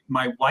my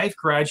wife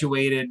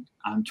graduated.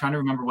 I'm trying to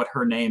remember what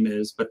her name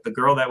is, but the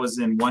girl that was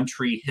in One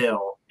Tree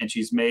Hill, and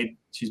she's been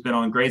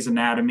on Grey's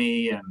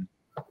Anatomy,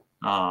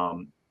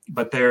 and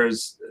but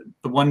there's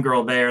the one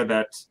girl there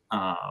that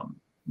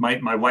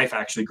my wife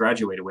actually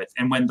graduated with.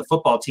 And when the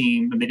football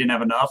team, when they didn't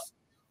have enough,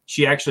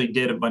 she actually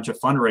did a bunch of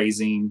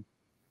fundraising,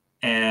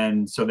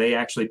 and so they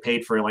actually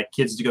paid for like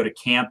kids to go to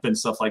camp and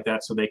stuff like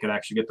that, so they could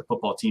actually get the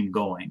football team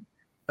going.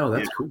 Oh,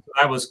 that's cool. So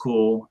that was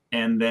cool.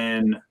 And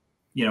then,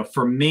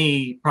 for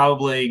me,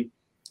 probably,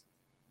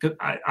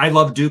 I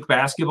love Duke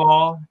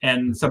basketball,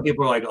 and some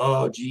people are like,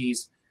 oh,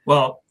 geez.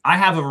 Well, I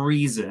have a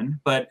reason,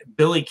 but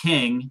Billy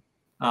King,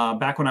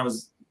 back when I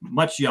was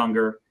much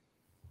younger,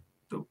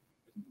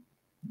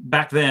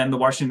 back then, the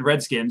Washington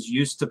Redskins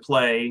used to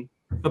play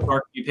the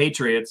Parkview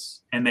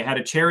Patriots, and they had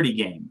a charity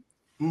game.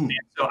 And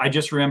so I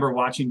just remember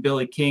watching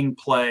Billy King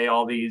play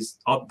all the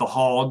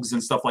Hogs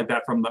and stuff like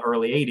that from the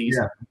early 80s.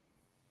 Yeah.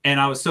 And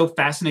I was so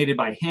fascinated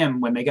by him.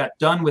 When they got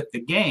done with the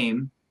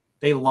game,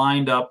 they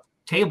lined up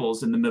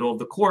tables in the middle of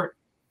the court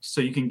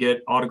so you can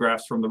get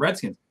autographs from the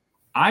Redskins.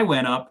 I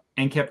went up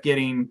and kept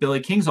getting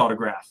Billy King's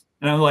autograph.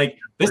 And I'm like,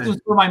 this is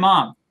for my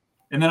mom.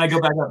 And then I go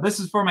back up, this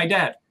is for my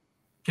dad.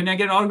 Can I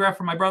get an autograph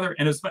for my brother?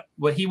 And it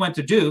was he went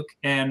to Duke,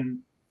 and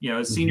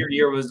his senior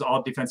year was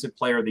all defensive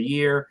player of the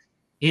year.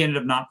 He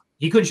ended up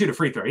he couldn't shoot a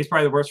free throw. He's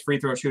probably the worst free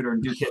throw shooter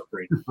in Duke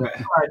history. Right.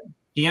 But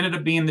he ended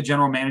up being the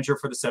general manager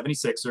for the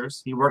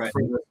 76ers. He worked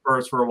for the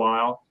Spurs for a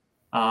while.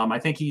 I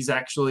think he's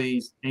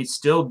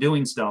still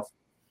doing stuff.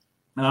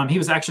 He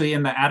was actually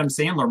in the Adam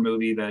Sandler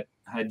movie that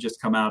had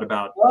just come out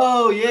about.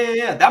 Oh,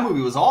 yeah. That movie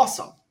was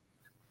awesome.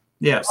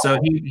 Yeah, so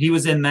he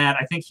was in that.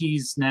 I think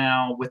he's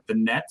now with the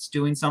Nets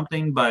doing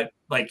something, but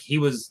like he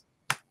was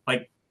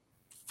like,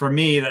 for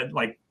me, that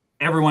like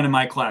everyone in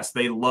my class,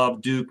 they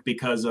loved Duke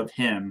because of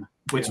him,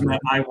 which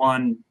meant I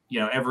won,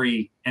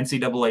 every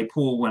NCAA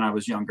pool when I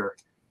was younger,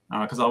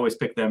 because I always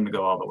picked them to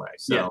go all the way.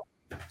 So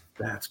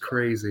that's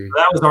crazy. So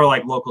that was our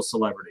like local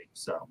celebrity.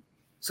 So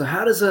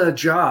how does a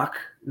jock,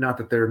 not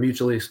that they're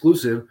mutually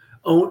exclusive,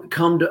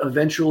 come to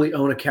eventually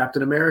own a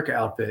Captain America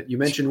outfit? You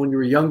mentioned when you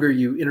were younger,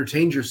 you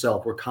entertained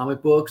yourself. Were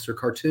comic books or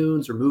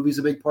cartoons or movies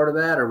a big part of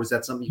that, or was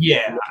that something?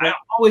 I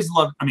always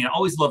loved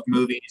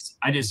movies.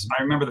 I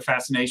remember the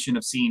fascination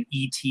of seeing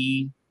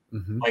E.T.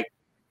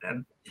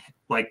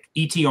 Like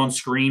E.T. on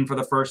screen for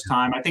the first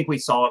time. I think we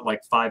saw it like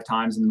 5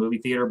 times in the movie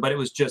theater, but it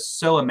was just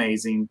so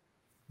amazing.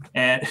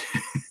 And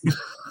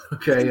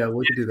okay, yeah,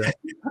 we can do that.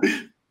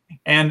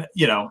 And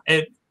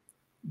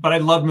but I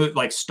love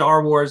like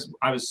Star Wars.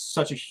 I was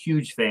such a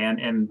huge fan.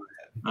 And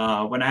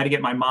when I had to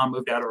get my mom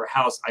moved out of her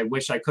house, I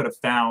wish I could have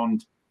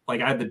found,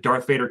 like, I had the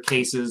Darth Vader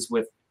cases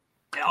with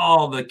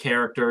all the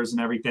characters and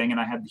everything. And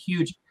I had the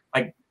huge,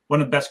 like one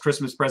of the best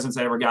Christmas presents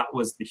I ever got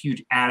was the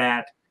huge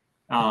AT-AT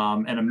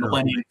and a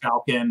Millennium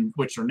Falcon,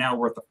 which are now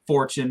worth a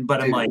fortune.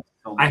 But I'm like,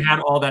 I had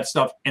all that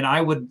stuff, and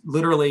I would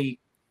literally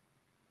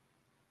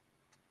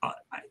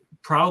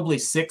probably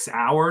 6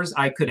 hours,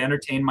 I could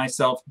entertain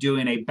myself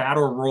doing a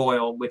battle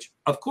royal, which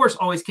of course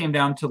always came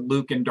down to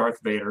Luke and Darth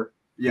Vader.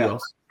 Yeah.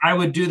 I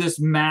would do this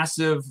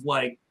massive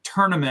like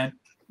tournament,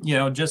 you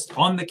know, just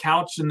on the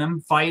couch and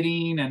them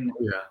fighting. And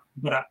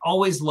but I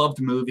always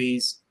loved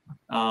movies.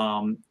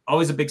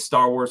 Always a big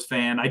Star Wars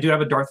fan. I do have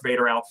a Darth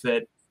Vader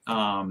outfit.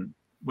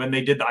 When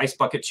they did the Ice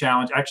Bucket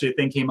Challenge, actually a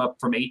thing came up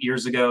from 8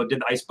 years ago, did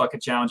the Ice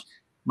Bucket Challenge.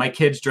 My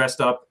kids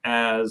dressed up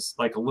as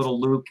like a little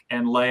Luke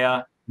and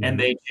Leia, and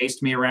they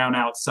chased me around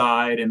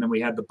outside, and then we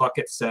had the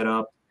bucket set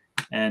up.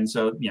 And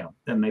so, you know,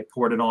 then they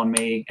poured it on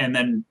me. And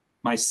then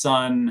my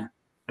son,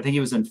 I think he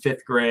was in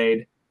 5th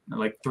grade,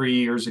 like 3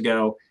 years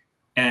ago,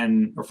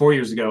 or 4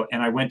 years ago,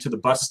 and I went to the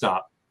bus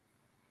stop.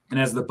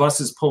 And as the bus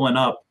is pulling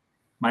up,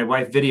 my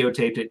wife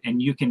videotaped it,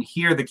 and you can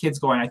hear the kids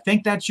going, "I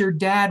think that's your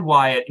dad,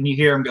 Wyatt." And you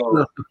hear him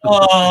go,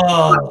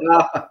 "Oh."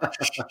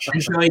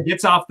 And so he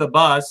gets off the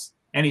bus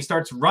and he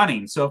starts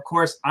running. So of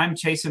course I'm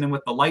chasing him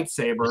with the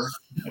lightsaber.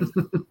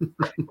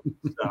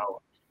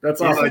 So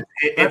that's awesome.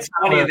 It's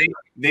funny.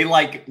 They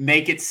like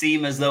make it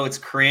seem as though it's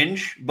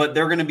cringe, but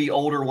they're going to be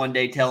older one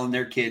day telling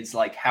their kids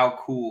like how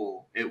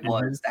cool it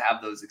was to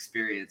have those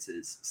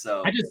experiences.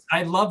 So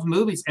I love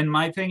movies. And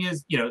my thing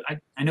is, you know,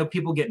 I know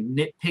people get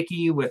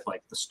nitpicky with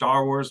like the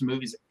Star Wars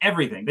movies,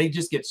 everything. They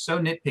just get so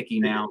nitpicky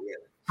now.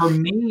 For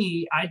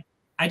me,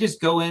 I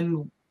just go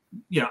in,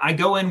 you know, I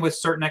go in with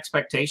certain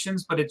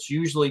expectations, but it's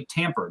usually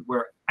tampered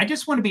where I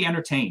just want to be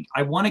entertained.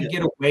 I want to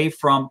get away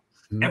from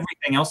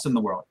everything else in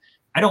the world.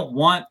 I don't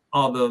want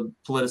all the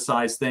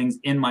politicized things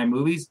in my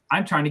movies.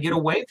 I'm trying to get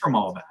away from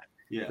all that.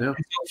 Yeah. So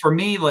for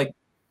me, like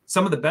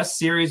some of the best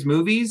series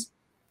movies,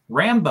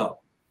 Rambo,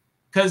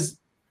 because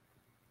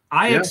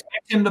I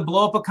expect him to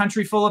blow up a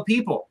country full of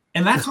people.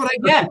 And that's what I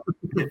get.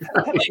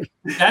 Like,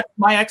 that's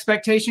my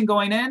expectation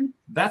going in.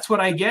 That's what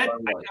I get. I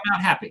come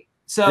out happy.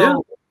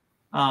 So,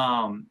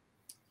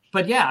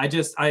 but yeah,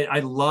 I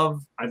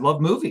love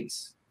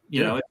movies.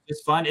 You know,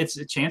 it's fun. It's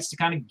a chance to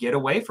kind of get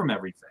away from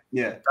everything.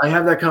 Yeah. I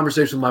have that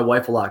conversation with my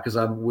wife a lot because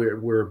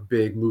we're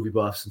big movie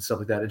buffs and stuff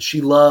like that. And she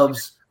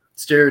loves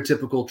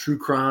stereotypical true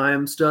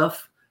crime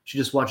stuff. She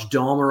just watched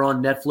Dahmer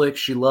on Netflix.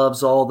 She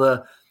loves all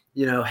the,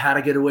 you know, How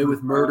to Get Away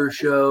with Murder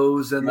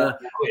shows and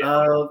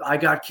I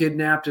got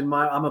kidnapped and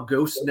I'm a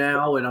ghost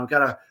now and I've got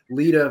to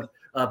lead a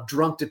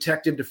drunk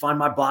detective to find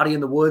my body in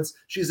the woods.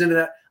 She's into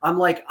that. I'm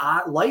like,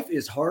 life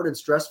is hard and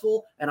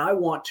stressful, and I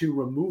want to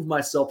remove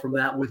myself from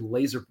that with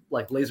laser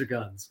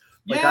guns.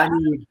 Like I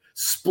need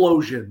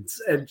explosions.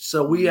 And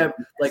so we have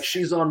like,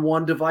 she's on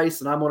one device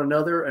and I'm on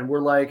another, and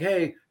we're like,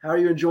 "Hey, how are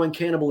you enjoying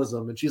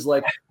cannibalism?" And she's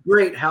like,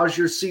 "Great. How's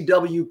your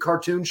CW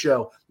cartoon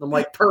show?" I'm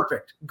like,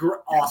 "Perfect.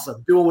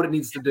 Awesome. Doing what it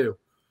needs to do."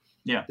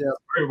 Yeah.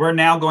 We're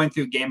now going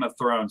through Game of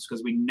Thrones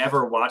because we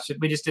never watched it.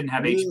 We just didn't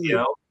have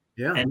HBO.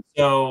 Yeah. And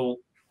so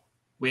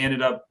we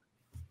ended up,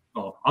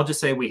 well, I'll just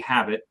say we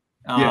have it.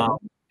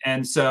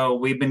 And so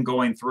we've been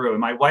going through, and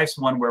my wife's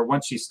one where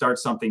once she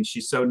starts something,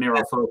 she's so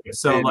narrow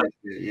focused. So like,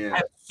 I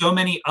have so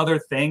many other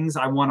things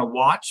I want to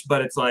watch,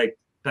 but it's like,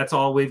 that's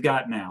all we've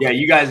got now. Yeah.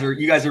 You guys are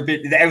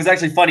it was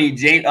actually funny.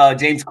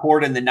 James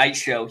Corden, the Night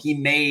Show, he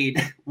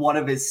made one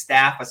of his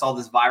staff. I saw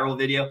this viral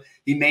video.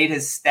 He made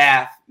his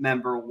staff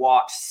member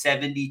watch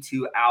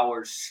 72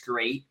 hours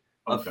straight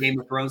of Game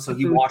of Thrones. So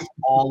he watched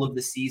all of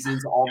the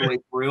seasons all the way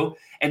through.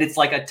 And it's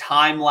like a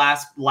time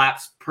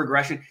lapse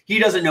progression. He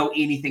doesn't know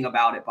anything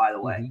about it, by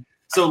the way.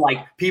 So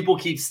like people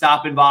keep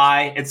stopping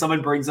by and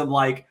someone brings him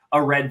like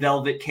a red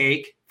velvet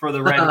cake for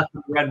the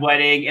red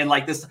wedding. And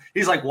like this,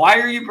 he's like, "Why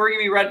are you bringing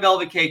me red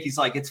velvet cake?" He's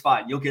like, "It's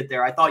fine. You'll get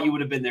there. I thought you would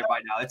have been there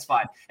by now. It's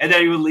fine." And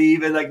then he would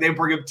leave and like they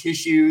bring him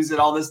tissues and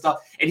all this stuff.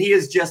 And he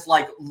is just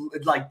like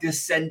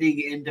descending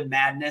into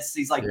madness.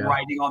 He's like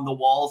writing on the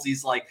walls.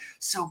 He's like,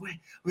 "So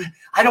wait,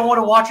 I don't want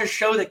to watch a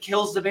show that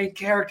kills the main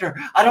character.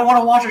 I don't want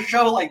to watch a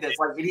show like this."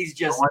 Like, and he's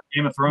just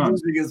Game of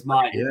Thrones losing his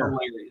mind. It's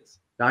hilarious.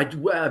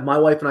 My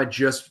wife and I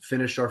just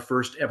finished our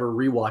first ever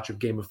rewatch of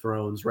Game of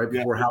Thrones right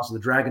before House of the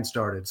Dragon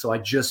started. So I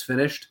just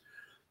finished,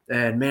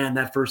 and man,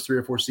 that first 3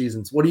 or 4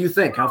 seasons. What do you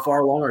think? How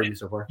far along are you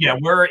so far? Yeah,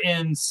 we're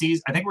in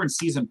season. I think we're in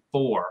season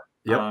 4.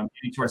 Getting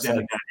towards the end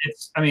of that.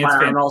 It's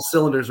on all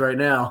cylinders right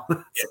now.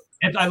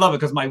 And I love it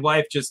because my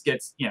wife just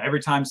gets, you know, every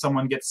time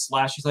someone gets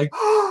slashed, she's like,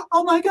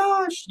 "Oh my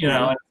gosh," you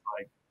know. And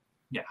it's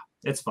like,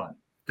 it's fun.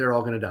 They're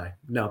all going to die.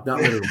 No, not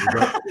literally,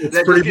 but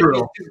it's pretty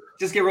brutal.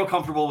 Just get real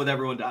comfortable with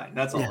everyone dying.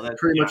 That's all. That's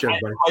pretty much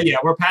everybody.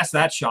 We're past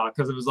that shock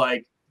because it was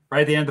like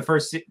right at the end of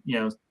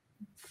the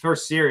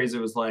first series,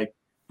 it was like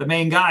the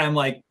main guy. I'm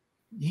like,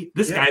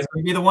 this guy's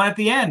going to be the one at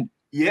the end.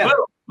 Yeah.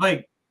 Whoa.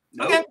 Like,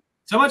 okay,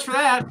 so much for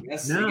that.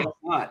 Yes, no.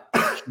 Not.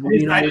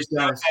 I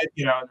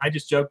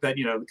just joked that,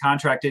 the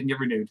contract didn't get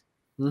renewed.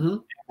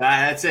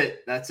 That's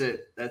it.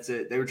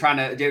 They were trying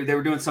to. They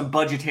were doing some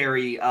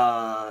budgetary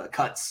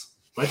cuts.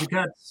 Budget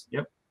cuts.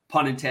 Yep.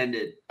 Pun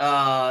intended.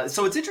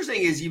 So what's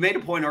interesting is you made a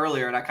point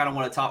earlier, and I kind of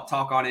want to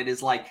talk on it,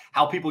 is like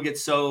how people get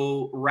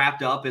so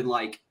wrapped up in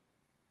like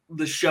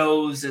the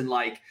shows and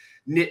like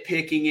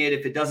nitpicking it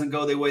if it doesn't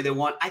go the way they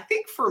want. I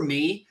think for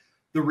me,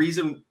 the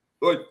reason,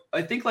 or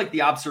I think like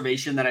the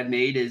observation that I've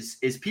made is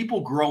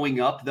people growing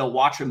up, they'll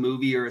watch a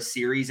movie or a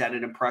series at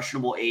an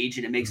impressionable age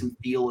and it makes them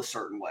feel a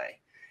certain way.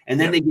 And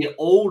then they get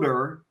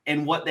older,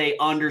 and what they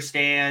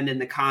understand in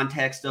the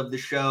context of the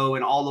show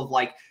and all of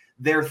like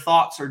their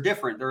thoughts are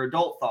different. They're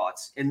adult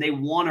thoughts, and they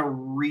want to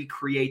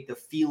recreate the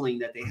feeling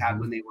that they had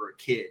when they were a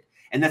kid.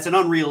 And that's an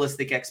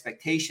unrealistic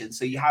expectation.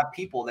 So you have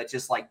people that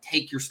just like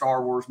take your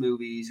Star Wars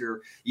movies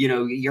or, you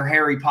know, your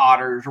Harry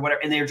Potters or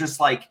whatever, and they're just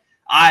like,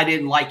 I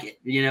didn't like it,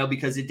 you know,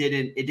 because it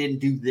didn't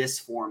do this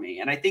for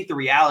me. And I think the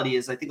reality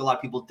is, I think a lot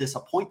of people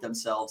disappoint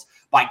themselves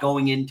by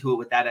going into it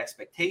with that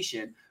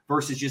expectation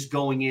versus just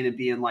going in and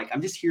being like,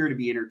 I'm just here to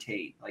be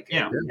entertained. Like,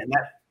 and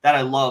that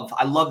I love.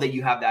 I love that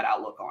you have that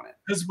outlook on it.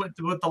 Because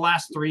with the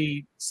last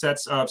 3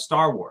 sets of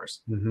Star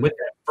Wars, with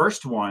that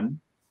first one,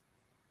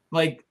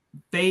 like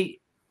they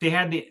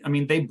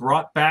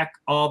brought back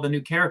all the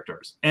new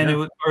characters and it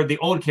was, or the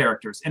old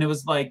characters, and it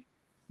was like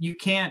you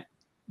can't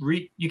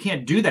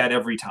do that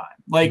every time.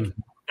 Like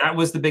that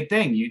was the big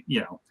thing.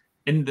 You know,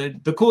 and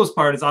the coolest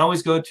part is I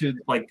always go to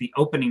like the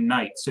opening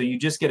night, so you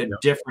just get a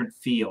different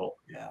feel.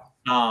 Yeah.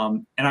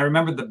 And I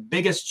remember the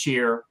biggest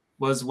cheer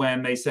was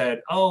when they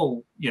said,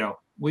 "Oh, you know,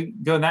 we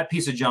go in that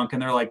piece of junk,"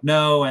 and they're like,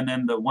 "No," and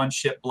then the one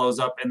ship blows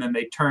up, and then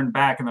they turn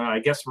back, and they're like, "I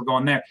guess we're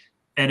going there,"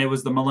 and it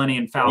was the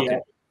Millennium Falcon. Yeah.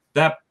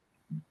 That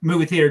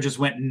movie theater just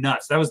went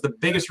nuts. That was the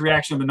biggest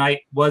reaction of the night.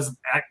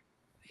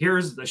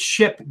 Here's the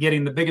ship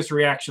getting the biggest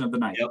reaction of the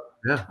night. Yep.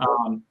 Yeah.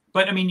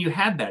 But I mean, you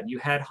had that. You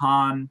had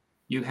Han,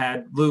 you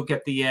had Luke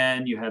at the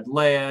end, you had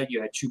Leia,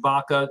 you had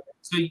Chewbacca.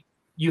 So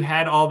you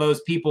had all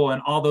those people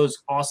and all those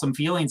awesome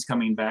feelings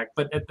coming back.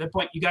 But at that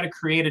point, you got to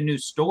create a new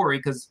story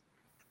because,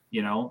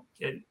 you know,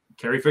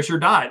 Carrie Fisher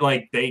died.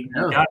 Like they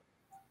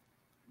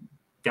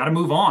got to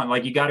move on.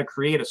 Like you got to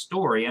create a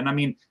story. And I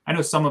mean, I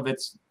know some of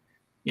it's,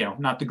 you know,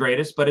 not the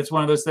greatest, but it's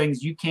one of those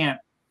things you can't.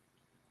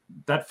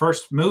 That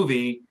first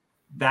movie,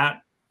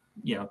 that,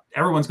 you know,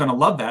 everyone's going to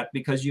love that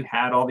because you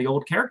had all the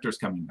old characters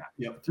coming back.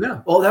 Yep.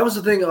 Yeah. Well, that was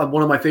the thing.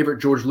 One of my favorite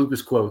George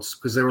Lucas quotes,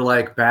 because they were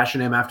like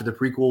bashing him after the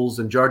prequels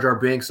and Jar Jar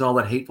Binks and all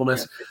that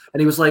hatefulness. Yeah. And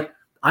he was like,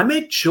 I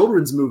make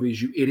children's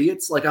movies, you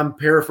idiots. Like, I'm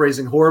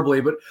paraphrasing horribly,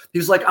 but he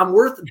was like, I'm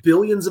worth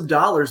billions of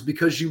dollars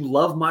because you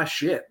love my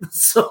shit.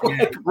 So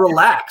like,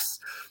 relax.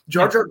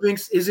 Jar Jar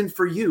Binks isn't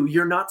for you.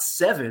 You're not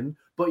 7,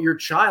 but your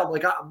child.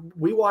 Like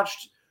we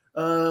watched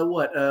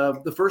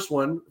the first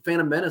one,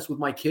 Phantom Menace, with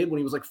my kid when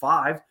he was like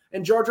 5,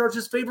 and Jar Jar's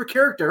his favorite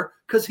character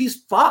because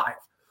he's 5.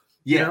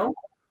 You know,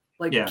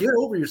 like get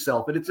over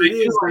yourself. And it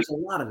is. There's a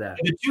lot of that.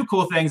 The 2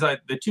 cool things,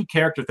 the 2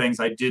 character things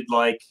I did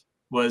like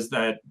was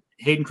that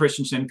Hayden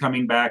Christensen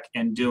coming back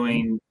and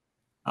doing,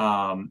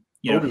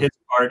 you know, his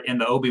part in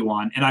the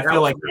Obi-Wan, and I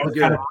feel like that was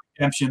kind of a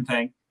redemption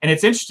thing. And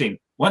it's interesting.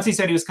 Once he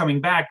said he was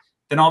coming back,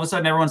 then all of a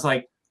sudden everyone's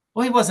like,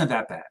 "Well, he wasn't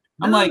that bad."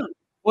 I'm like,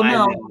 "Well,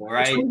 no,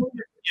 right?" You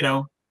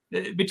know.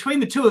 Between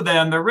the 2 of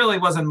them, there really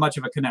wasn't much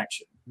of a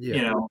connection,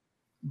 you know.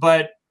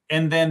 But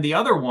and then the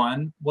other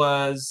one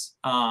was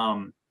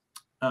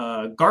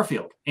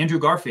Garfield, Andrew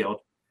Garfield,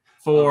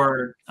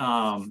 for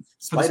the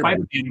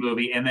Spider-Man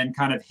movie, and then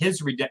kind of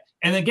his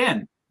and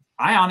again,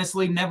 I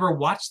honestly never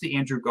watched the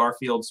Andrew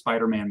Garfield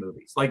Spider-Man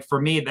movies. Like for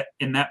me, that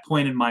in that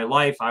point in my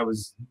life, I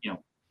was, you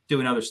know,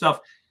 doing other stuff,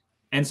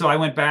 and so I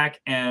went back,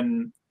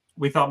 and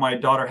we thought my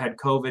daughter had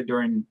COVID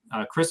during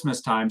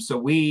Christmas time,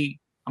 so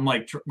I'm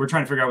like, we're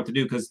trying to figure out what to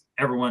do because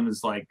everyone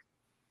is like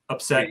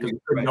upset because we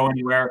couldn't go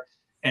anywhere.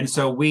 And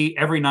so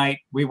every night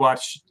we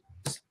watched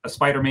a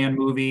Spider-Man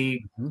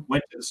movie,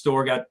 went to the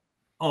store, got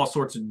all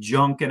sorts of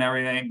junk and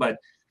everything. But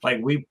like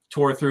we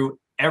tore through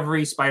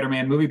every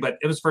Spider-Man movie, but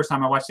it was the first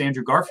time I watched the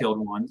Andrew Garfield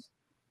ones.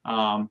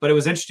 But it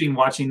was interesting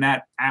watching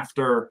that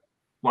after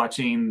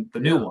watching the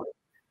new one.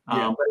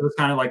 But it was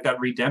kind of like that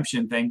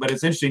redemption thing. But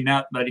it's interesting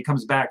now that he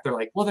comes back, they're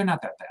like, well, they're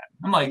not that bad.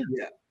 I'm like,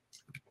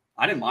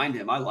 I didn't mind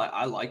him. I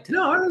liked him.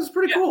 No, it was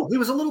pretty cool. He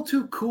was a little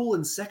too cool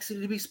and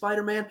sexy to be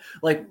Spider-Man.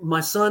 Like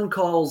my son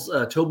calls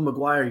Tobey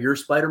Maguire your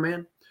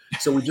Spider-Man.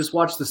 So we just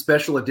watched the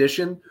special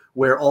edition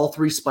where all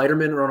 3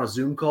 Spider-Men are on a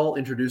Zoom call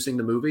introducing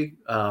the movie.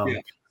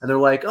 And they're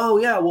like, "Oh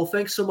yeah, well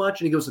thanks so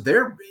much." And he goes,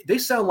 "They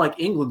sound like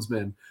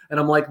Englandsmen." And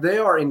I'm like, "They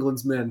are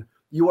Englandsmen.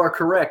 You are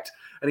correct."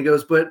 And he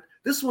goes, "But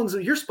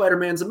your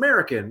Spider-Man's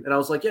American." And I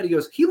was like, "Yeah." He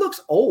goes, "He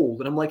looks old."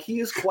 And I'm like, "He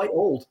is quite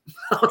old."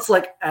 I was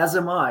like, "As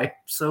am I."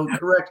 So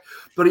correct.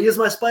 But he is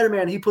my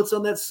Spider-Man. He puts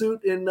on that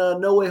suit in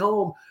No Way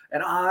Home.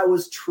 And I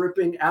was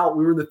tripping out.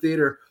 We were in the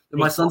theater. And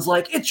my son's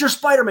like, "It's your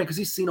Spider-Man," because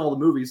he's seen all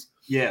the movies.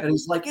 Yeah. And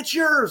he's like, "It's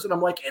yours." And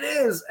I'm like, "It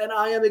is." And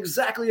I am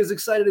exactly as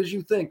excited as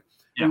you think.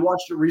 Yeah. We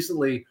watched it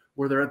recently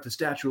where they're at the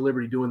Statue of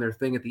Liberty doing their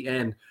thing at the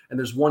end. And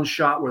there's one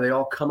shot where they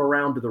all come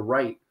around to the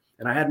right.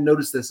 And I hadn't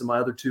noticed this in my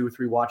other 2 or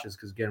 3 watches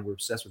because, again, we're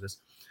obsessed with this.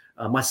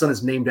 My son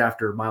is named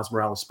after Miles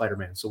Morales'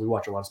 Spider-Man, so we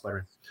watch a lot of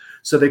Spider-Man.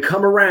 So they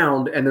come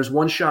around, and there's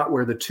one shot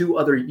where the 2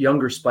 other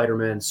younger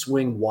Spider-Men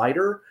swing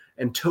wider,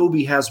 and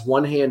Toby has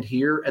one hand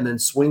here and then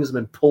swings them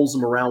and pulls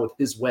them around with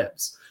his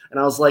webs. And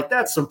I was like,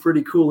 that's some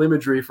pretty cool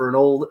imagery for an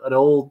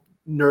old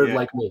nerd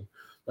like me.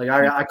 Like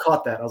I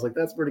caught that. I was like,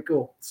 that's pretty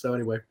cool. So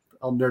anyway,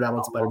 I'll nerd out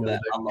on Spider-Man.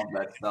 I love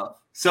that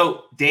stuff.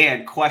 So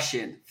Dan,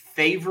 question: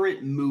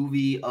 favorite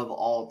movie of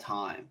all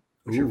time?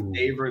 What's your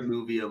favorite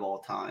movie of all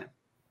time?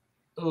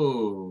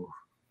 Oh.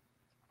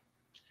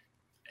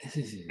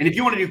 And if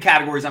you want to do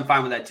categories, I'm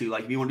fine with that too.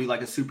 Like if you want to do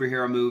like a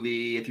superhero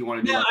movie, if you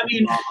want to do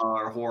drama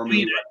or a horror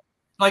movie.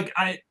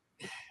 I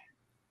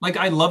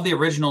love the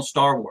original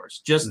Star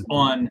Wars just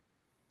on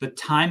the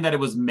time that it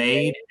was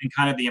made and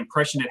kind of the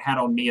impression it had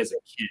on me as a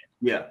kid.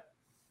 Yeah.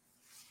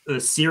 The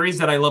series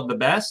that I love the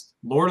best,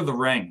 Lord of the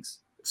Rings.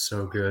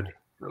 So good.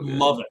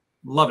 Love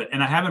it.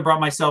 And I haven't brought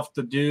myself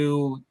to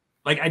do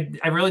I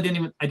really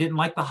didn't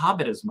like The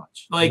Hobbit as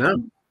much.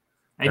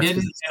 I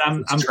didn't,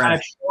 and I'm kind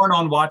of torn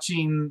on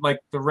watching like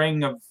the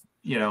Ring of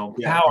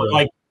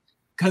Power,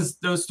 because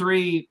those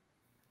three,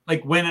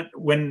 like when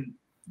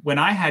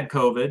I had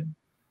COVID,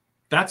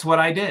 that's what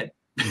I did.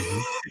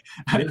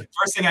 The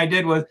first thing I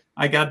did was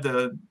I got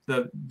the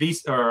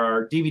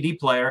DVD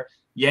player,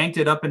 yanked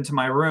it up into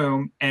my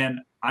room, and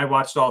I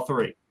watched all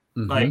three,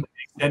 like the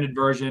extended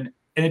version,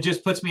 and it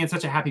just puts me in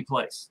such a happy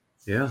place.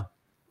 Yeah,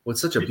 well,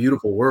 it's such a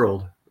beautiful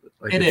world.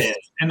 It is,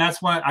 and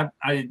that's why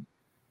I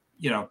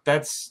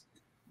that's.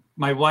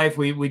 My wife,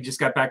 we just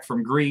got back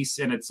from Greece,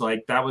 and it's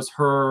like that was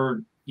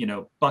her,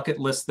 bucket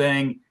list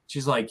thing.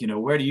 She's like,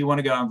 where do you want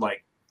to go? I'm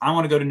like, I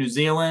want to go to New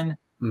Zealand,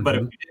 but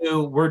if we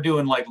do, we're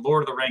doing like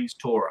Lord of the Rings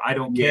tour. I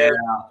don't care.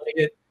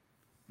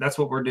 That's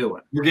what we're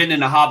doing. We're getting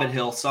into Hobbit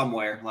Hill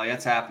somewhere. Like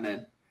that's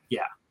happening.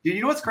 Yeah. Dude,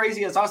 you know what's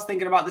crazy is I was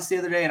thinking about this the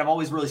other day, and I've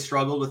always really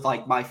struggled with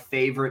like my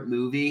favorite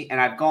movie,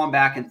 and I've gone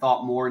back and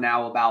thought more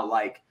now about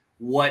like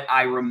what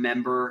I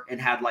remember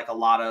and had like a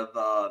lot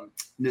of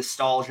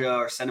nostalgia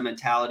or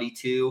sentimentality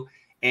to.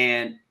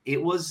 And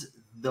it was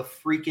the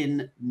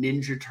freaking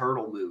Ninja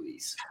Turtle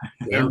movies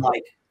and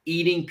like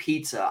eating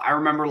pizza. I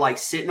remember like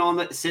sitting on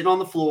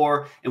the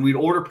floor, and we'd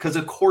order, because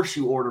of course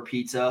you order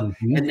pizza,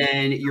 and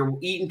then you're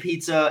eating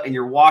pizza and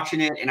you're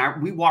watching it.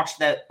 And we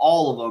watched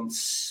all of them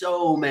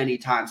so many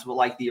times, but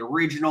like the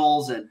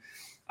originals, and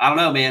I don't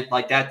know, man,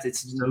 like that,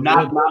 it's so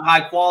not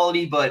high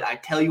quality, but I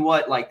tell you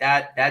what, like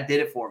that did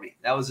it for me.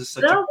 That was just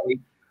such a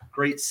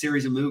great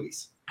series of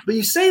movies. But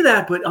you say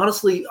that, but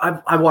honestly,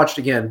 I watched,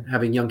 again,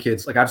 having young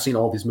kids, like I've seen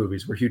all these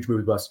movies. We're huge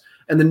movie buffs.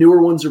 And the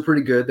newer ones are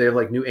pretty good. They have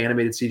like new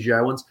animated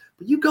CGI ones.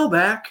 But you go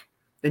back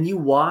and you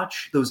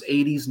watch those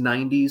 80s,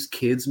 90s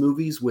kids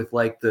movies with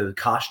like the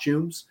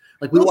costumes.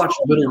 Like we watched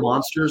Little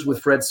Monsters with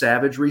Fred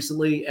Savage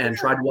recently, and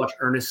tried to watch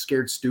Ernest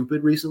Scared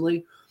Stupid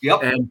recently.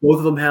 Yep. And both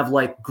of them have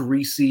like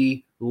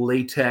greasy,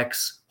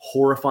 latex,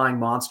 horrifying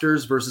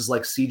monsters versus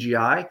like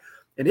CGI.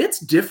 And it's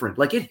different.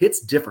 Like it hits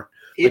different.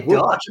 Like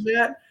we're watching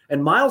that,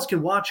 and Miles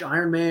can watch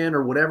Iron Man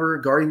or whatever,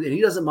 Guardians, and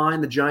he doesn't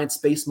mind the giant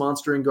space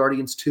monster in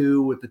Guardians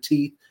 2 with the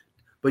teeth.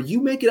 But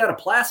you make it out of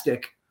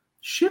plastic,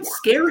 shit's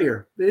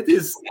scarier. It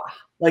is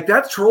like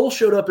that troll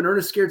showed up in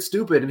Ernest Scared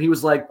Stupid, and he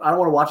was like, I don't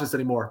want to watch this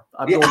anymore.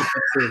 I'm going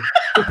to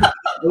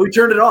and we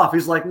turned it off.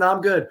 He's like, no,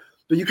 I'm good.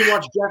 But you can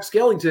watch Jack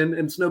Skellington,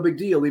 and it's no big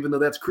deal, even though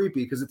that's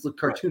creepy because it's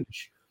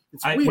cartoonish.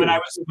 It's weird. When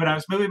I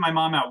was moving my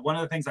mom out, one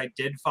of the things I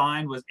did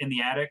find was in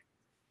the attic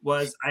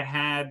was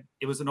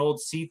it was an old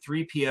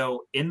C-3PO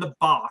in the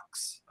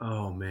box.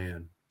 Oh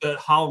man. The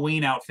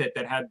Halloween outfit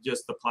that had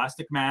just the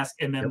plastic mask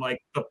and then like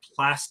the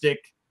plastic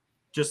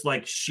just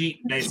like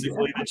sheet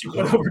basically that you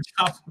put over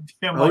top of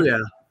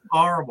him.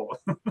 Horrible.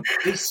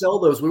 They sell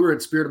those. We were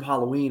at Spirit of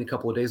Halloween a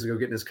couple of days ago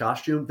getting his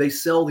costume. They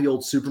sell the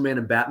old Superman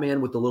and Batman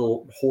with the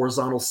little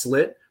horizontal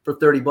slit for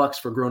 $30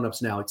 for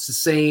grown-ups now. It's the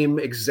same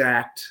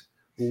exact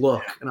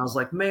look, and I was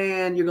like,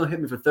 man, you're gonna hit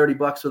me for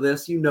 $30 for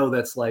this?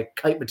 That's like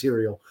kite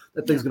material.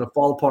 That thing's gonna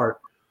fall apart.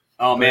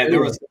 Oh man,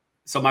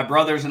 so my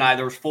brothers and I,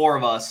 there was 4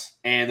 of us,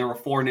 and there were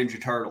 4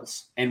 Ninja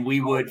Turtles, and we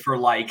would, for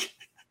like,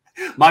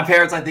 my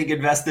parents I think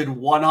invested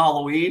one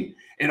Halloween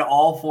in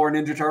all 4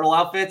 Ninja Turtle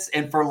outfits,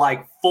 and for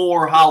like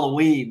 4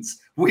 Halloweens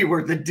we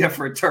were the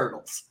different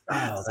turtles.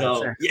 Oh,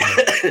 so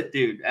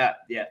dude, that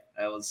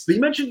was. But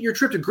you mentioned your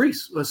trip to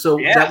Greece, so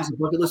that was a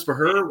bucket list for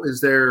her.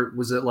 Was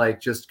it like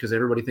just because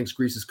everybody thinks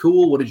Greece is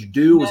cool? What did you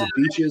do? Was it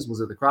beaches?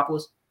 Was it the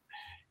Acropolis?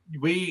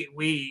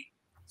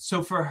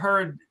 So for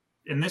her,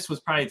 and this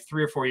was probably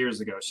 3 or 4 years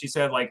ago, she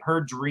said like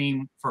her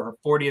dream for her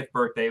 40th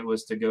birthday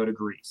was to go to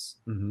Greece.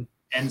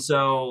 And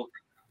so,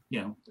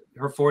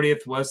 her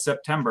 40th was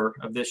September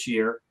of this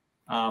year.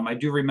 I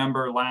do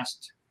remember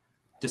last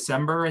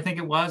December, I think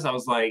it was, I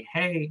was like,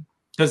 hey,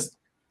 because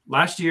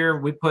last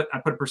year I put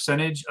a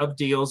percentage of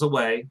deals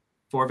away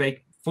for it.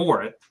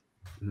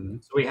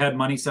 So we had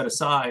money set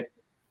aside.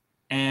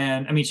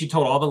 And I mean, she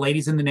told all the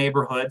ladies in the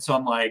neighborhood. So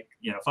I'm like,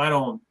 if I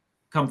don't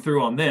come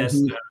through on this,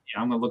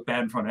 I'm going to look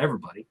bad in front of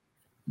everybody.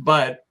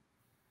 But,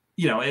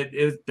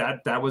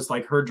 that was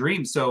like her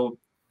dream. So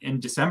in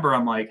December,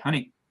 I'm like,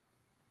 honey,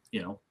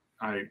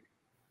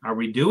 are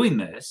we doing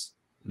this?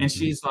 And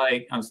she's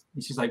like,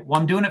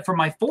 well, I'm doing it for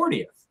my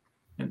 40th.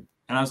 And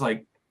I was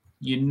like,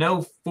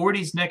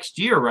 40's next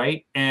year,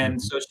 right?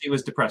 And so she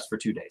was depressed for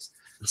 2 days.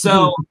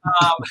 So,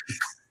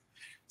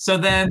 so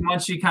then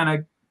once she kind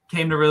of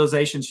came to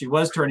realization she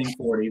was turning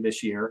 40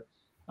 this year,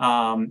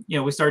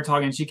 we started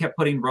talking. She kept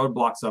putting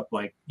roadblocks up,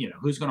 like,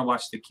 who's going to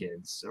watch the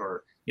kids,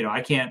 or,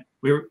 I can't.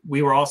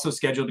 We were also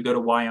scheduled to go to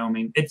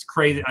Wyoming. It's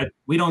crazy.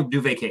 We don't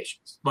do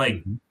vacations,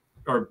 like,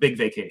 or big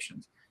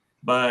vacations.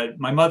 But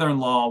my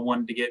mother-in-law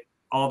wanted to get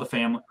all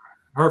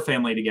her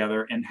family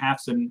together in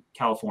Halfson,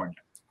 California.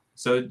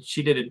 So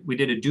we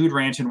did a dude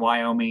ranch in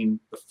Wyoming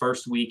the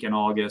first week in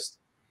August.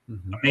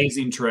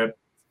 Amazing trip.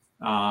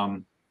 But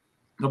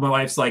my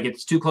wife's like,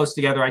 it's too close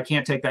together. I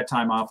can't take that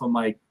time off. I'm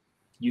like,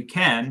 you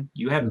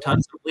have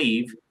tons of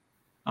leave.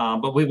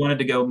 But we wanted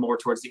to go more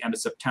towards the end of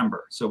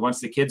September. So once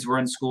the kids were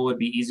in school, it'd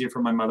be easier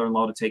for my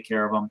mother-in-law to take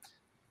care of them.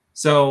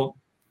 So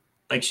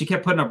like, she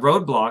kept putting up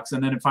roadblocks,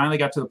 and then it finally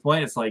got to the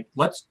point. It's like,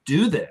 let's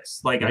do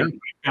this. Like, I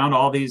found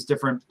all these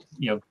different,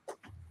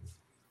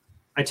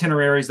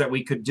 itineraries that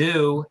we could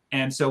do.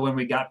 And so when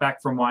we got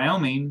back from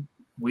Wyoming,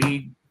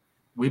 we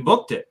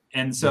booked it.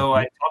 And so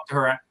I talked to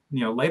her,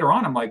 later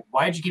on. I'm like,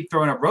 why did you keep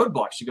throwing up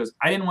roadblocks? She goes,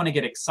 I didn't want to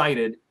get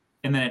excited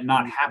and then it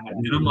not happen.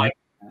 And I'm like,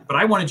 but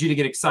I wanted you to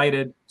get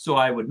excited so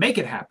I would make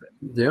it happen.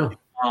 Yeah.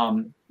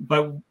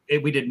 But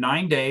we did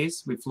 9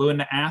 days. We flew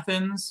into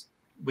Athens.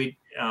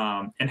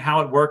 And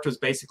how it worked was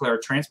basically our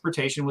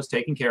transportation was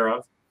taken care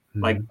of.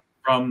 Like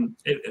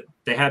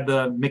they had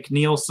the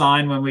McNeal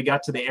sign when we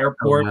got to the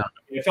airport.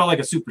 It felt like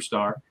a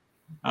superstar.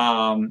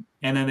 And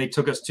then they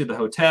took us to the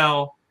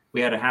hotel. We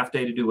had a half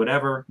day to do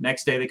whatever.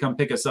 Next day they come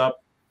pick us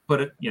up,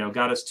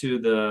 got us to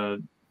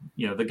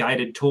the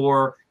guided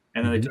tour,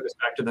 and then they took us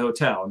back to the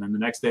hotel. And then the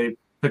next day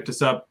picked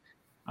us up.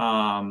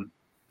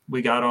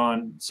 We got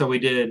on. So we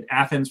did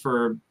Athens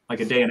for like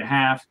a day and a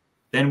half.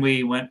 Then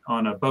we went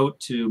on a boat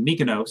to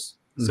Mykonos.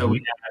 So we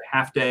had a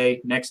half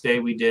day. Next day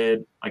we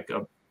did like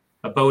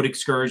a boat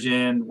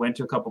excursion, went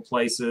to a couple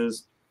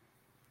places,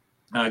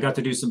 got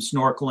to do some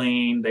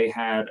snorkeling. They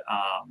had,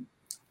 I'm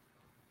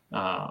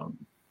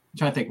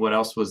trying to think what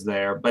else was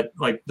there, but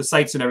like the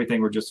sites and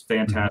everything were just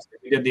fantastic.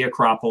 We did the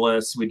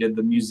Acropolis, we did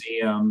the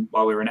museum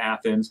while we were in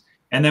Athens,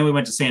 and then we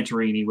went to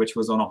Santorini, which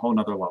was on a whole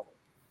nother level.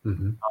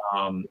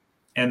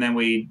 And then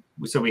we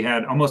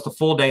had almost a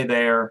full day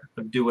there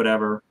to do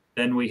whatever.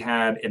 Then we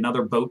had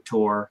another boat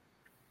tour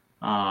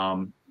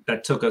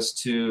that took us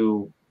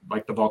to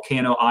like the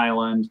volcano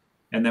island.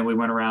 And then we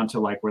went around to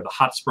like where the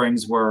hot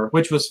springs were,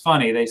 which was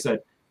funny. They said,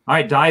 all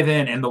right, dive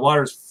in. And the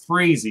water's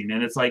freezing.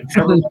 And it's like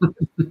everyone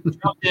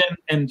jumped in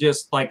and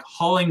just like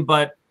hauling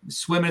butt,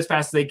 swimming as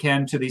fast as they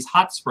can to these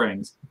hot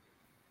springs.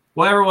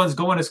 Well, everyone's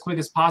going as quick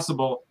as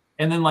possible.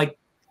 And then like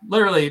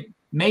literally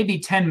maybe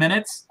 10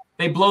 minutes,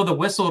 they blow the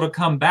whistle to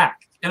come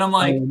back. And I'm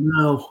like, oh,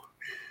 no.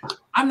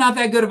 I'm not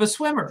that good of a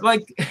swimmer.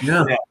 Like,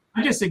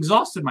 I just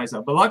exhausted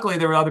myself. But luckily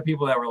there were other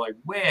people that were like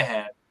way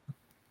ahead.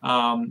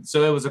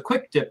 So it was a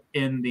quick dip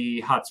in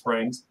the hot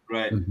springs.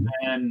 Right.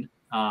 And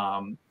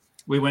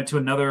we went to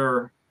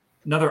another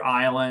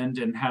island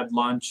and had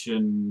lunch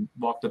and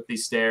walked up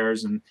these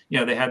stairs. And,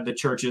 they had the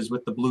churches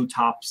with the blue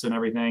tops and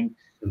everything.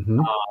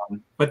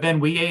 But then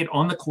we ate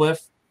on the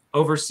cliff,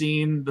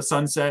 overseeing the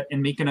sunset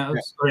in Mykonos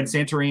or in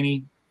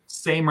Santorini.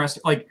 Same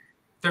restaurant. Like,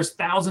 there's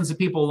thousands of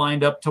people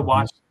lined up to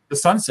watch the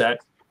sunset.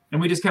 And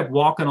we just kept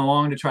walking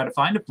along to try to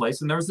find a place.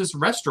 And there was this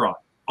restaurant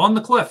on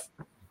the cliff.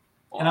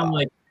 Wow. And I'm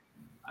like,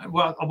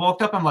 well, I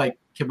walked up. I'm like,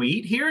 can we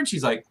eat here? And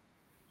she's like,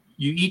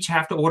 you each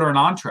have to order an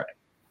entree.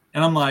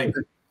 And I'm like,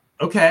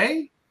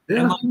 okay.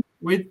 And like,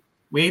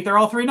 we ate there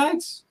all 3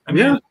 nights. I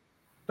mean,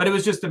 but it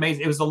was just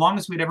amazing. It was the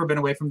longest we'd ever been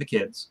away from the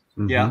kids.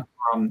 Yeah.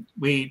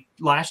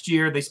 Last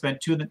year they spent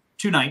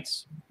two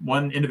nights,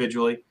 one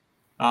individually,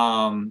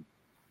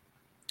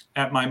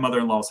 at my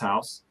mother-in-law's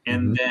house.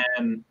 And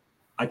then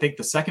I think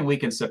the second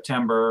week in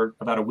September,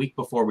 about a week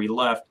before we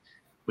left,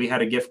 we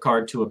had a gift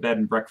card to a bed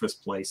and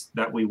breakfast place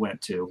that we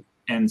went to.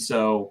 And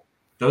so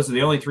those are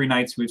the only 3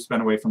 nights we've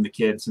spent away from the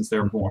kids since they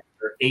were born.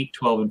 They're 8,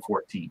 12, and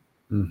 14.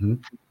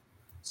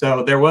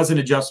 So there was an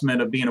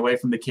adjustment of being away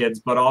from the kids,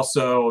 but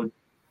also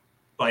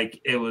like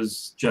it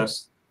was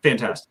just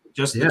fantastic.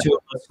 Just the two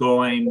of us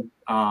going.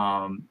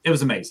 It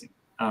was amazing.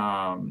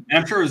 And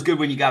I'm sure it was good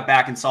when you got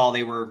back and saw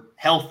they were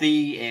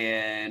healthy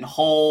and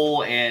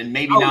whole and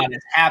maybe not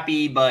as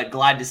happy, but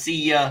glad to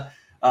see you.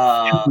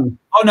 No,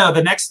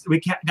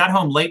 we got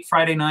home late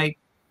Friday night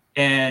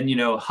and,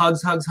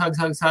 hugs.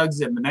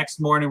 And the next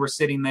morning we're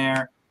sitting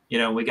there,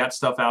 we got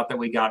stuff out that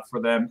we got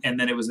for them. And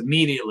then it was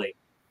immediately,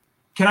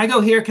 can I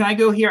go here? Can I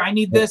go here? I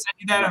need this. I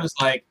need that. I was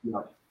like,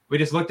 we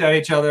just looked at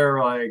each other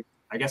like,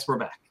 I guess we're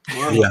back.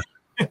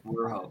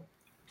 We're home.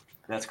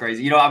 That's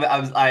crazy.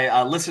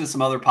 I listened to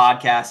some other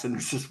podcasts, and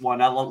there's just one.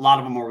 A lot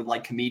of them were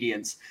like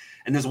comedians.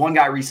 And there's one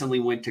guy recently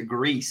went to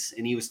Greece,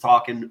 and he was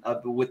talking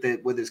with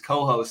his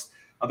co-host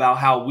about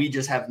how we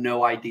just have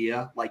no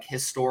idea, like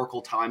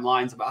historical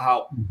timelines about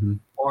how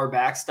far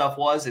back stuff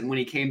was. And when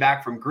he came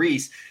back from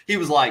Greece, he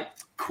was like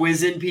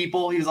quizzing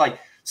people. He was like,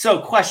 "So,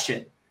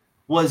 question: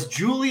 was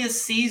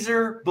Julius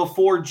Caesar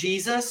before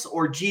Jesus,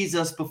 or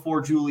Jesus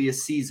before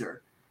Julius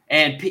Caesar?"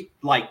 And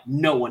like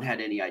no one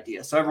had any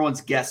idea. So everyone's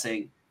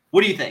guessing.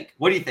 What do you think?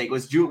 What do you think?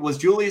 Was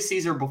Julius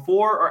Caesar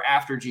before or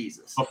after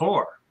Jesus?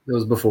 Before. It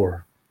was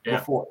before. Yeah.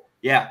 Before.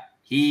 Yeah.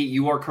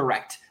 You are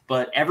correct.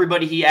 But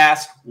everybody he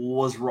asked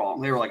was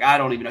wrong. They were like, I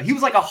don't even know. He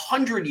was like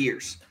 100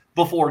 years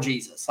before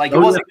Jesus. Like it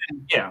wasn't.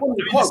 Yeah.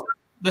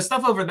 The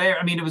stuff over there,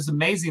 I mean, it was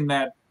amazing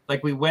that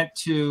like we went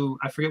to,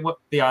 I forget what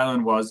the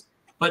island was,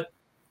 but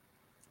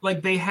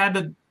like they had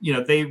to,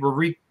 they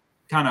were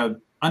kind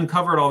of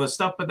uncovered all this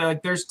stuff, but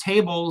like there's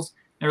tables.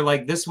 They're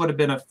like, this would have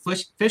been a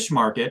fish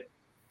market,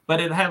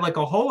 but it had like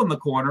a hole in the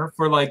corner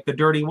for like the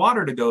dirty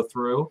water to go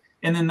through.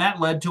 And then that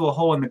led to a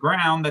hole in the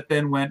ground that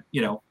then went,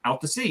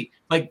 out to sea.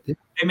 Like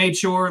they made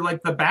sure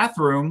like the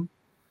bathroom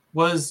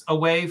was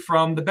away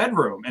from the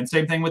bedroom, and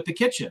same thing with the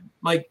kitchen.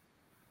 Like,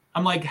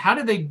 I'm like, how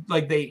did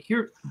they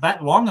hear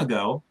that long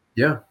ago?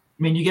 Yeah. I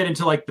mean, you get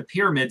into like the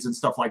pyramids and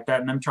stuff like that,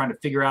 and them trying to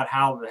figure out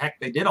how the heck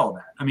they did all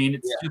that. I mean,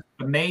 it's just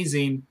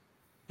amazing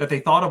that they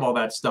thought of all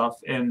that stuff.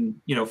 And,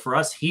 for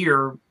us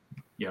here,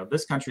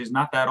 this country is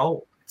not that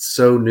old.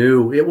 So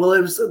new. We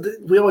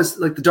always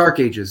like the Dark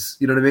Ages.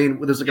 You know what I mean?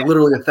 There's like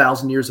literally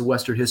 1,000 years of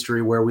Western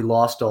history where we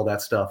lost all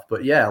that stuff.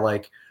 But yeah,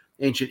 like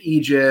ancient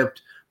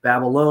Egypt,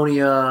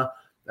 Babylonia,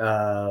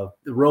 the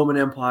Roman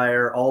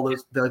Empire, all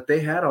those, they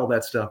had all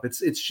that stuff.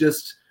 It's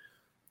just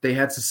they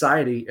had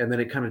society, and then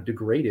it kind of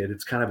degraded.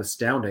 It's kind of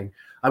astounding.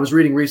 I was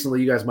reading recently,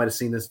 you guys might have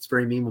seen this, it's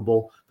very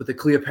memeable, but the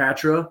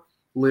Cleopatra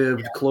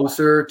lived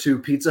closer to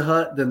Pizza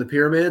Hut than the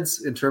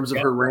pyramids in terms of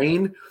her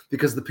reign,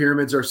 because the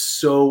pyramids are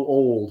so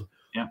old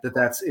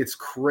it's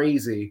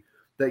crazy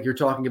that you're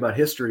talking about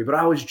history. But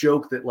I always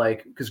joke that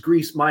like, because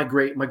Greece, my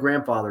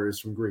grandfather is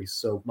from Greece,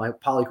 so my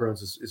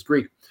polychrones is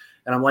Greek,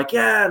 and I'm like,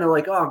 yeah, and they're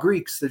like, oh,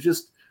 Greeks, they're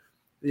just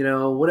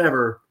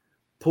whatever,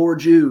 poor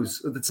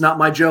Jews. It's not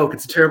my joke.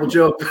 It's a terrible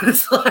joke. But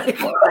it's like,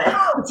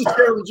 it's a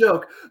terrible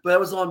joke. But that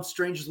was on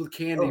Strangers with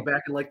Candy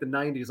back in like the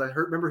 90s. I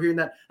remember hearing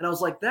that, and I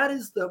was like, that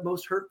is the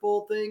most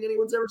hurtful thing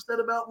anyone's ever said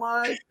about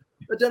my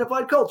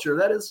identified culture.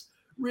 That is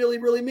really,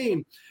 really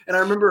mean. And I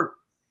remember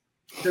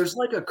there's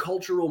like a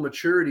cultural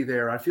maturity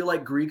there. I feel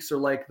like Greeks are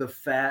like the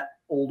fat,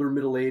 older,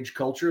 middle-aged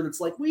culture that's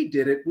like, we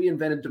did it. We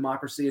invented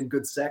democracy and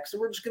good sex,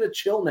 and we're just going to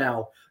chill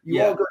now.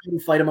 You all go ahead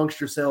and fight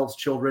amongst yourselves,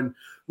 children.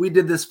 We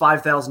did this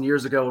 5,000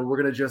 years ago, and we're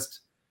going to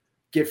just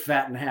get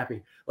fat and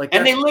happy. Like,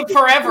 and they live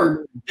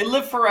forever. They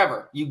live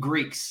forever, you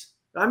Greeks.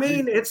 I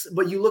mean,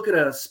 but you look at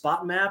a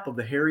spot map of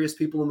the hairiest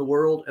people in the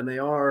world, and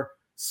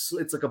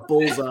it's like a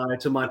bullseye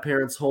to my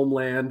parents'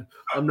 homeland.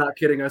 I'm not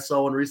kidding. I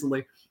saw one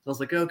recently. I was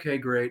like, okay,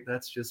 great.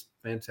 That's just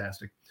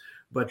fantastic.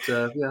 But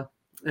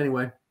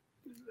anyway,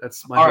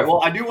 that's my. All right.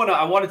 Well,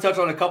 I want to touch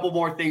on a couple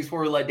more things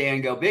before we let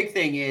Dan go. Big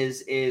thing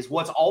is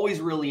what's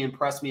always really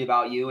impressed me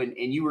about you, and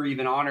you were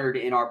even honored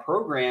in our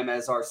program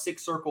as our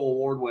Six Circle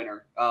Award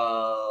winner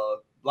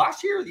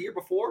last year or the year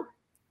before.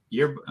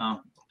 Year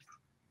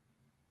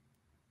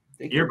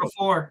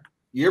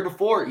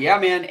before. Yeah,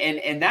 man.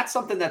 And that's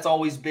something that's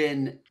always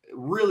been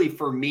really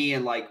for me,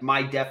 and like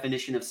my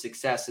definition of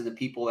success, and the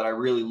people that I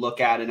really look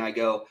at and I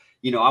go,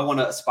 I want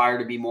to aspire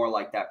to be more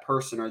like that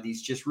person, or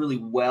these just really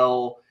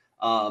well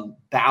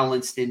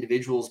balanced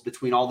individuals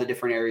between all the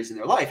different areas in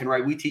their life. And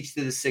right, we teach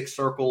to the six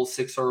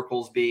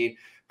circles being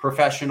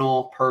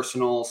professional,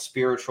 personal,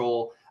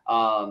 spiritual,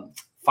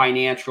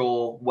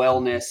 financial,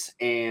 wellness,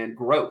 and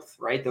growth,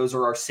 right? Those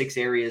are our 6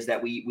 areas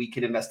that we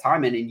can invest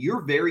time in. And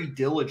you're very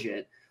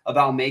diligent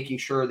about making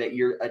sure that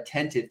you're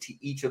attentive to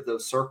each of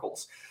those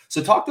circles.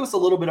 So talk to us a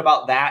little bit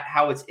about that,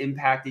 how it's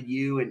impacted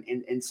you,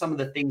 and some of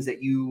the things that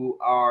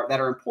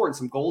are important,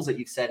 some goals that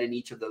you've set in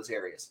each of those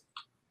areas.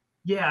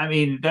 Yeah, I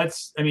mean, the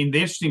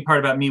interesting part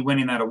about me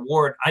winning that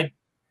award,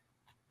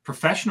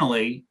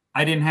 professionally,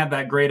 I didn't have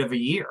that great of a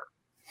year.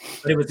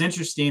 But it was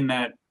interesting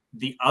that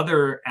the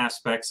other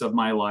aspects of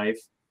my life,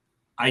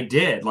 I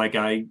did. Like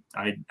I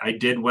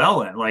did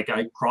well in. Like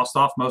I crossed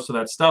off most of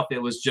that stuff.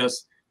 It was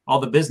just all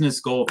the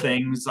business goal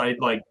things I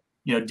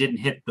didn't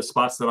hit the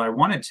spots that I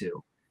wanted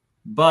to.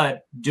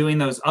 But doing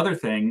those other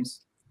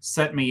things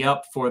set me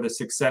up for the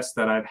success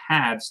that I've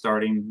had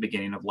starting the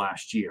beginning of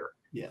last year.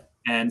 Yeah.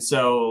 And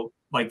so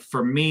like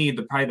for me,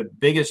 probably the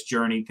biggest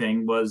journey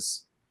thing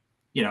was,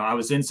 I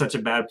was in such a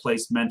bad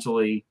place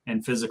mentally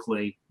and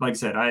physically. Like I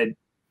said, I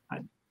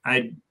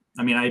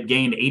had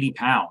gained 80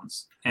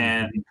 pounds,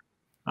 and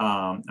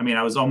I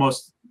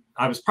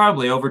was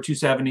probably over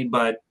 270,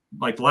 but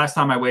like the last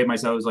time I weighed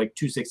myself, I was like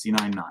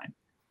 269.9.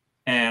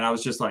 And I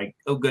was just like,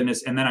 oh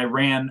goodness. And then I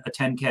ran a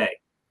 10K,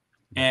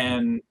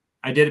 and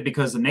I did it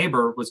because the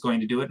neighbor was going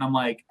to do it. And I'm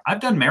like, I've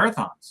done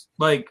marathons.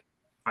 Like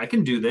I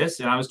can do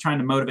this. And I was trying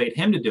to motivate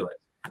him to do it.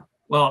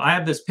 Well, I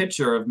have this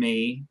picture of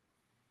me,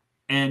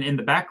 and in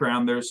the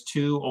background, there's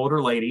 2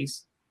 older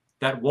ladies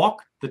that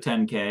walk the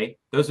 10K.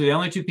 Those are the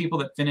only 2 people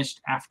that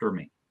finished after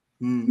me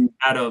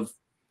out of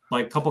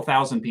like a couple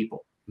thousand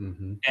people.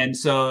 Mm-hmm. And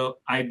so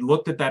I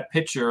looked at that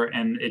picture,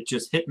 and it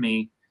just hit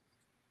me,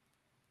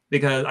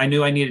 because I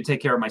knew I needed to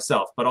take care of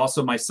myself. But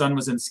also my son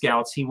was in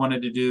Scouts. He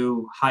wanted to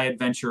do high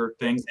adventure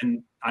things.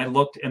 And I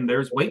looked, and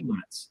there's weight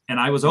limits, and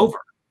I was over.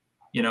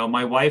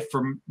 my wife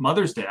for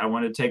Mother's Day, I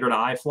wanted to take her to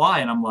high fly,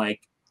 and I'm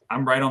like,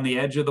 I'm right on the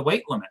edge of the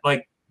weight limit.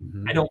 Like,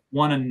 I don't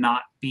want to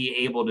not be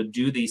able to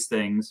do these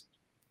things,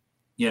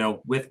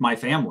 with my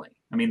family.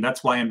 I mean,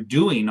 that's why I'm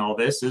doing all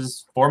this,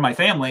 is for my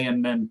family.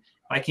 And then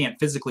I can't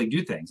physically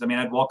do things. I mean,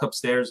 I'd walk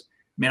upstairs.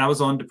 I mean, I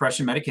was on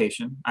depression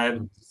medication. I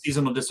have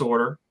seasonal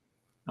disorder.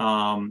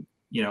 A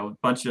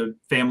bunch of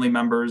family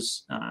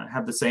members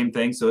have the same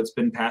thing. So it's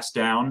been passed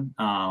down.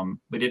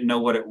 We didn't know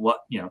what it was,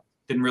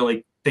 didn't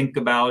really think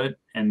about it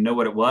and know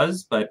what it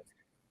was. But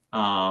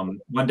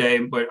one day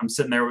I'm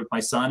sitting there with my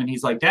son and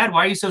he's like, Dad,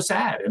 why are you so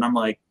sad? And I'm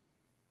like,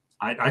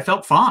 I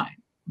felt fine,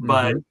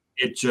 but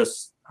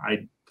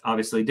I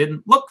obviously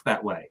didn't look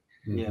that way.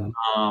 Yeah.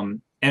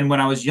 And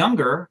when I was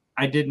younger,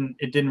 it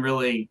didn't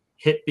really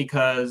hit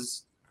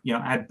because,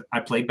 I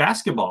played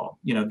basketball,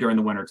 during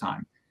the winter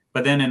time.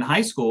 But then in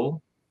high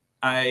school,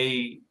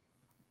 they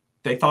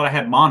thought I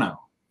had mono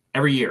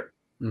every year.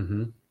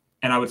 And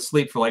I would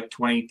sleep for like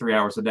 23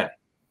 hours a day.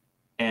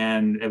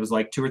 And it was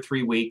like 2 or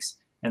 3 weeks.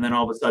 And then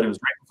all of a sudden it was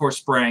right before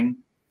spring.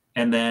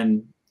 And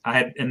then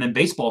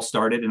baseball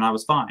started and I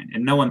was fine.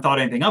 And no one thought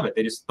anything of it.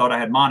 They just thought I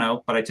had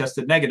mono, but I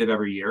tested negative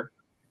every year.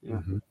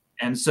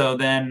 And so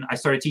then I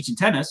started teaching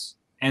tennis.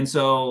 And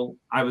so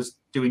I was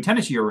doing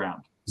tennis year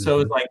round. So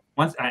it was like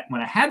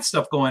when I had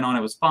stuff going on,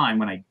 it was fine.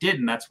 When I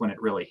didn't, that's when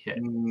it really hit.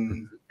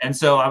 And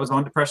so I was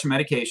on depression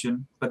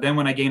medication. But then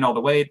when I gained all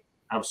the weight,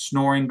 I was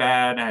snoring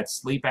bad. I had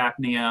sleep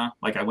apnea.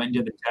 Like I went and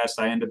did the test.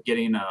 I ended up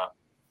getting a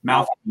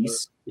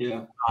mouthpiece.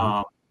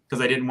 Because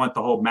I didn't want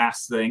the whole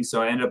mask thing.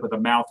 So I ended up with a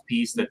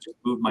mouthpiece that just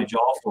moved my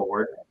jaw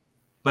forward.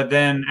 But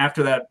then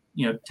after that,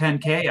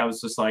 10K, I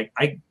was just like,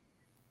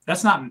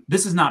 this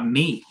is not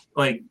me.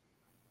 Like,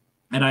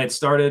 and I had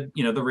started,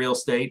 the real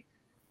estate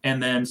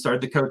and then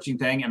started the coaching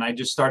thing. And I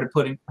just started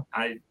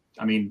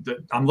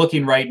I'm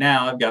looking right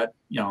now. I've got,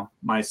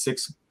 my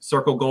 6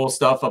 circle goal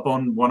stuff up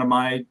on one of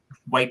my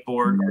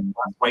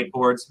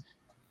whiteboards.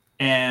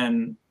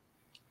 And,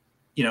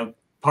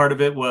 part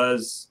of it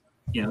was,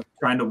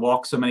 trying to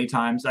walk so many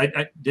times.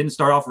 I didn't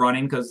start off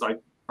running because I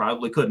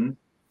probably couldn't.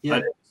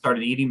 I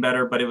started eating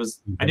better, but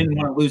I didn't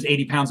want to lose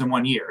 80 pounds in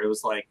 1 year. It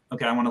was like,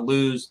 okay, I want to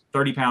lose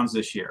 30 pounds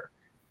this year.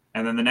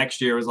 And then the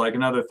next year was like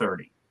another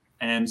 30.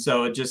 And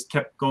so it just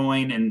kept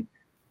going and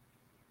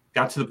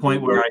got to the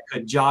point where I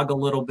could jog a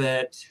little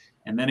bit.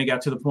 And then it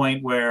got to the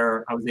point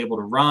where I was able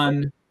to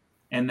run.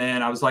 And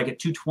then I was like at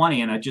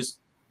 220 and I just,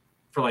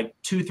 for like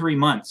 2-3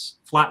 months,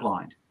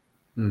 flatlined.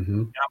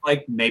 And I'm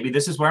like, maybe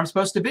this is where I'm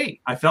supposed to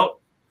be. I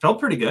felt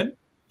pretty good.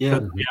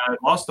 I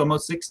lost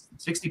almost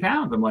 60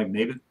 pounds. I'm like,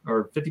 maybe,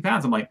 or 50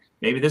 pounds. I'm like,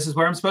 maybe this is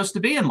where I'm supposed to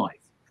be in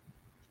life.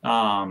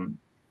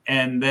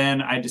 And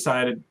then I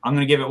decided I'm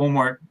going to give it one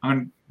more.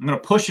 I'm going to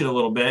push it a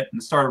little bit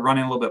and started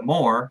running a little bit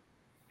more.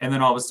 And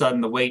then all of a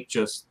sudden the weight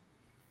just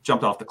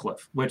jumped off the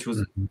cliff, which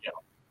was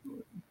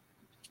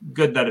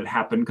good that it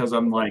happened because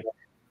I'm like,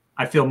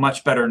 I feel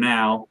much better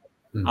now.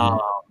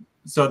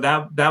 So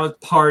that was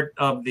part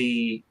of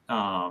the,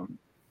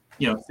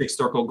 6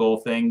 circle goal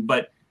thing,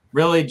 but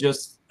really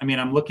just,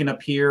 I'm looking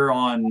up here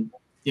on,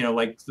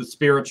 like the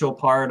spiritual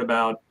part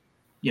about,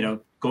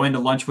 going to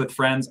lunch with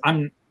friends.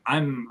 I'm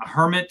a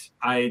hermit.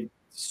 I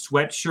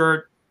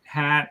sweatshirt,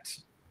 hat,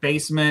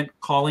 basement,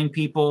 calling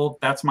people.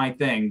 That's my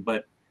thing.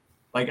 But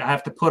like I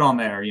have to put on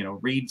there,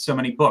 read so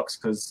many books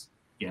because,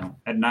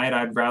 at night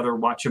I'd rather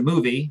watch a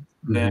movie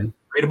than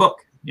read a book.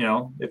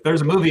 If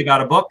there's a movie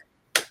about a book,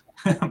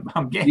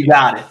 I'm game. You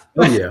got it.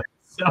 Oh, yeah.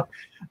 So,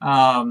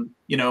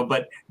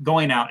 but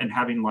going out and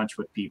having lunch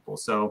with people.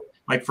 So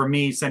like for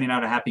me, sending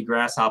out a happy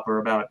grasshopper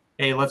about,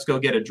 hey, let's go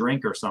get a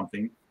drink or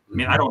something.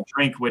 I don't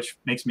drink, which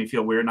makes me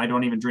feel weird. And I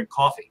don't even drink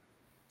coffee.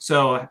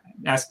 So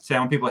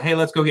telling people, hey,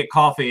 let's go get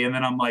coffee. And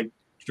then I'm like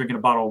drinking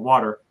a bottle of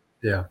water.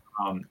 Yeah.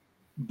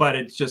 But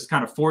it's just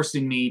kind of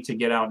forcing me to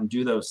get out and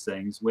do those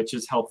things, which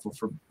is helpful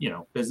for,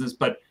 business.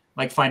 But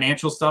like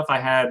financial stuff, I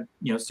had,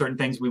 certain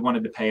things we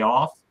wanted to pay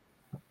off.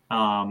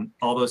 All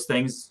those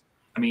things.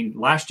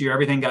 Last year,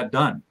 everything got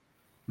done,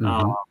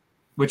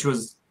 which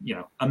was,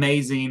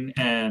 amazing.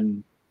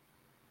 And,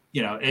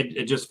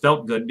 it just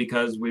felt good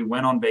because we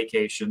went on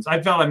vacations.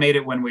 I felt I made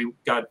it when we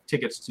got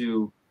tickets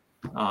to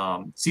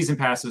season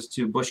passes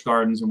to Busch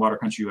Gardens and Water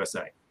Country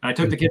USA. And I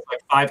took the kids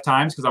like 5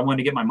 times because I wanted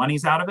to get my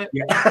monies out of it.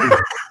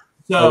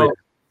 So,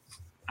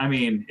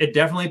 it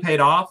definitely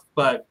paid off.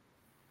 But,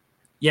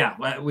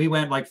 yeah, we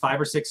went like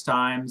 5 or 6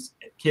 times.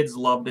 Kids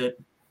loved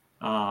it.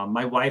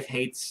 My wife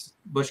hates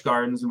Busch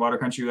Gardens and Water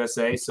Country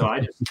USA. So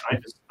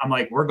I'm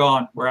like, we're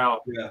gone. We're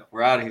out. Yeah,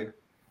 we're out of here.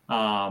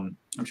 I'm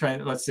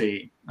trying, let's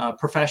see,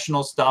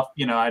 professional stuff,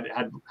 I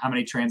had how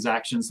many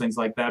transactions, things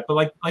like that. But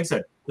like I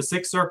said, the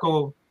 6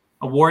 circle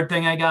award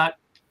thing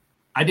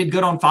I did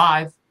good on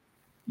 5,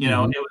 it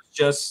was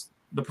just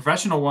the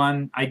professional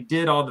one. I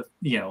did all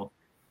the,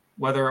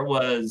 whether it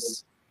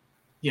was,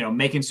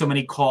 making so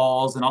many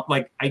calls and all,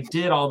 like I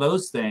did all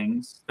those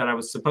things that I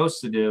was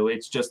supposed to do.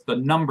 It's just the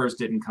numbers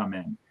didn't come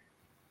in,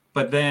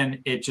 but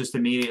then it just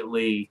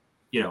immediately,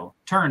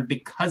 turned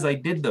because I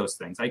did those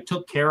things. I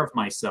took care of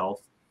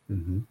myself,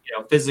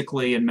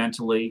 physically and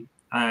mentally.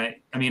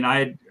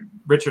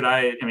 Richard,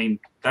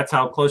 that's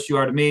how close you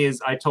are to me.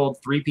 Is I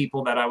told 3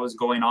 people that I was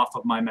going off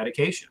of my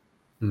medication.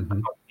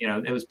 Mm-hmm.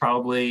 It was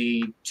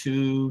probably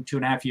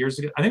 2.5 years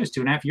ago. I think it was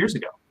 2.5 years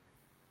ago.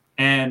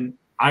 And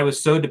I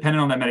was so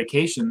dependent on that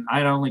medication.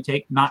 I'd only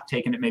not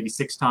taken it maybe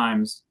 6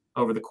 times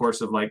over the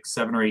course of like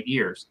 7 or 8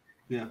 years.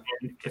 Yeah.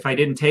 And if I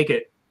didn't take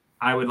it,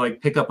 I would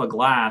like pick up a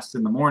glass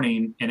in the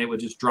morning and it would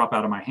just drop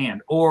out of my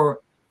hand. Or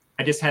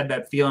I just had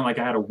that feeling like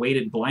I had a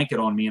weighted blanket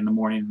on me in the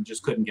morning and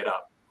just couldn't get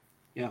up.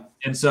 Yeah.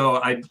 And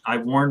so I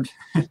warned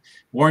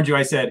you.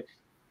 I said,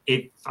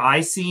 if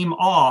I seem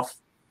off,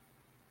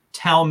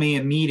 tell me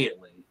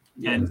immediately.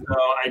 Yeah. And so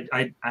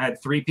I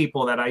had 3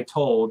 people that I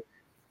told,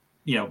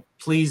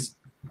 please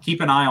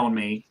keep an eye on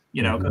me,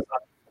 because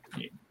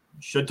I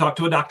should talk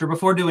to a doctor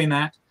before doing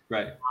that.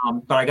 Right.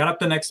 But I got up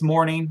the next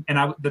morning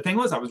and the thing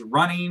was I was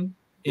running,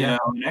 and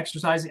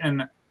exercising,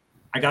 and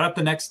I got up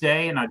the next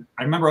day and I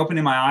remember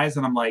opening my eyes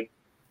and I'm like,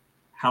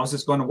 how's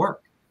this going to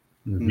work?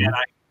 Mm-hmm. And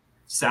I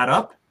sat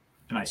up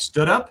and I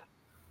stood up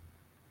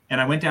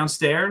and I went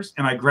downstairs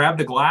and I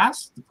grabbed a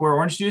glass to pour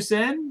orange juice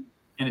in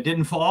and it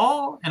didn't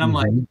fall. And I'm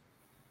like,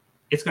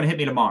 it's going to hit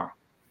me tomorrow.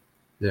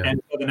 Yeah.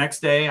 And so the next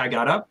day I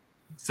got up,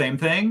 same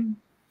thing.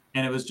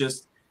 And it was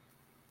just,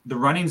 the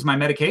running's my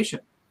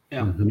medication.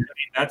 Yeah. Mm-hmm.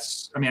 I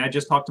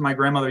just talked to my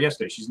grandmother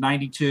yesterday. She's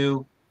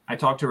 92. I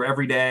talk to her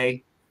every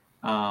day.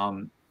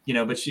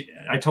 But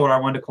I told her I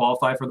wanted to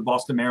qualify for the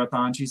Boston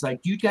Marathon. She's like,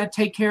 you got to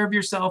take care of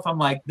yourself. I'm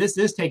like, this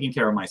is taking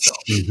care of myself.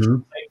 Mm-hmm.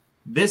 Like,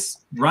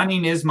 this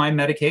running is my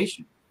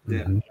medication.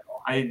 Yeah.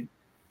 I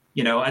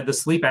had the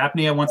sleep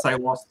apnea. Once I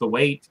lost the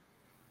weight,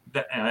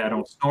 I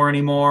don't snore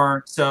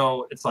anymore.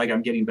 So it's like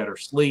I'm getting better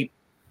sleep.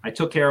 I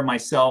took care of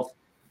myself,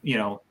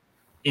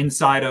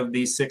 inside of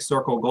these 6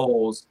 circle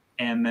goals.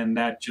 And then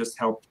that just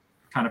helped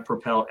kind of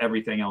propel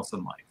everything else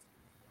in life.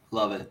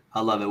 Love it.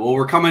 I love it. Well,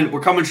 we're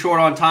coming short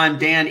on time.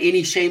 Dan,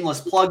 any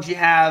shameless plugs you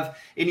have?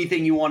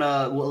 Anything you want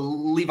to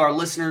leave our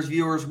listeners,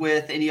 viewers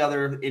with? Any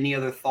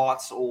other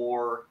thoughts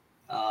or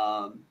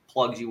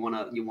plugs you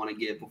want to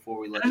give before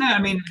we let you go?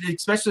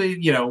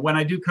 Especially when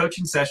I do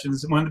coaching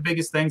sessions, one of the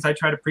biggest things I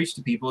try to preach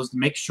to people is to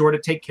make sure to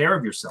take care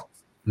of yourself.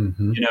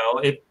 Mm-hmm.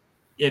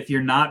 If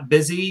you're not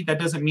busy, that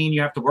doesn't mean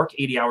you have to work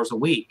 80 hours a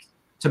week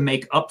to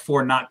make up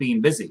for not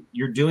being busy.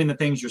 You're doing the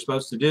things you're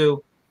supposed to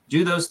do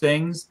those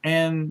things,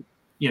 and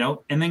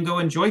and then go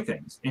enjoy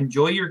things.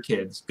 Enjoy your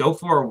kids. Go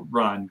for a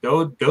run.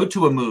 Go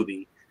to a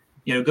movie.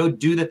 Go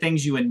do the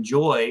things you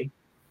enjoy,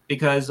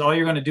 because all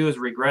you're going to do is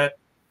regret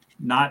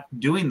not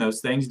doing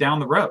those things down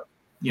the road.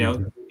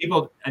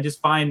 People, I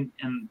just find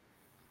in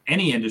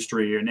any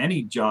industry or in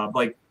any job,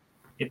 like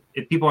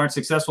if people aren't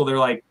successful, they're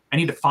like, I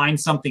need to find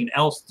something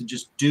else to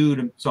just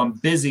do. So I'm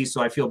busy,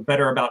 so I feel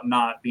better about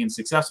not being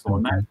successful.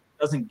 And that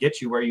doesn't get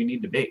you where you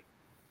need to be.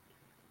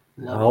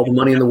 All the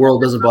money in the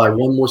world doesn't buy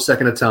one more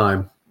second of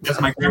time. As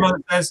my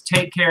grandmother says,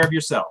 take care of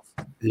yourself.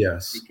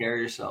 Yes. Take care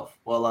of yourself.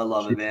 Well, I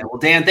love it, man. Well,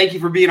 Dan, thank you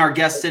for being our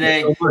guest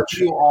today.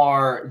 You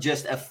are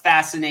just a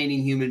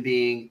fascinating human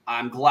being.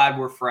 I'm glad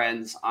we're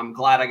friends. I'm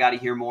glad I got to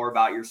hear more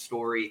about your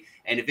story.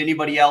 And if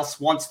anybody else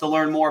wants to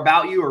learn more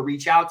about you or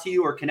reach out to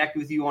you or connect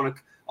with you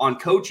on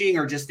coaching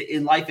or just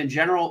in life in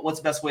general, what's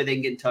the best way they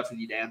can get in touch with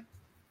you, Dan?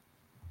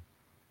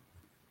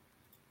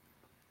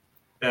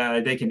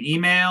 They can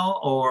email,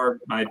 or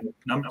my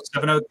number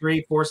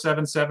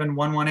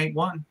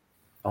 703-477-1181.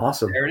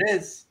 Awesome. There it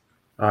is.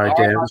 All right,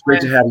 Dan. It was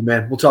great to have you,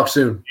 man. We'll talk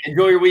soon.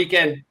 Enjoy your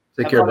weekend.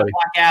 Take care, buddy.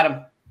 Black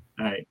Adam.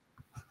 All right.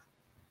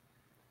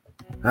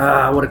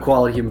 What a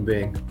quality human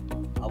being.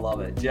 I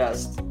love it.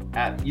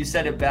 You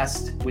said it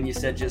best when you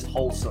said just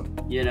wholesome,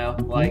 he's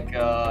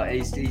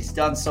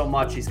done so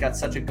much. He's got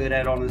such a good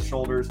head on his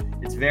shoulders.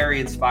 It's very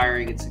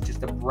inspiring. It's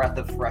just a breath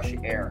of fresh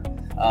air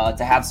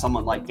to have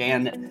someone like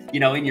Dan,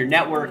 in your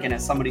network, and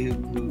as somebody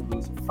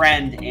who's a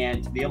friend,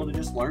 and to be able to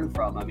just learn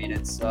from.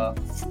 It's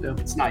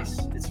nice.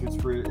 It's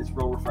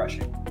real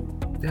refreshing.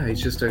 Yeah,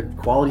 he's just a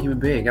quality human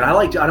being. And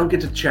I don't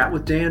get to chat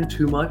with Dan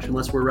too much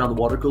unless we're around the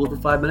water cooler for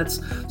 5 minutes.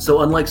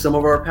 So unlike some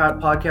of our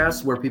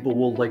podcasts where people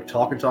will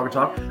talk and talk and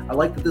talk, I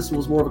like that this one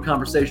was more of a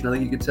conversation. I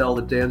think you could tell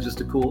that Dan's just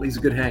he's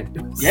a good hang.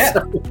 Yeah.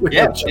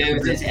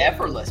 It's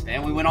effortless,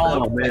 man. We went all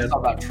over the place, talk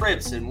about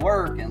trips and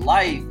work and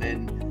life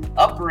and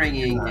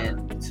upbringing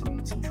and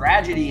some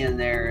tragedy in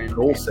there. And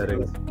goal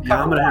setting.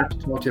 Yeah, I'm going to have to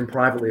talk to him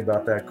privately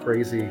about that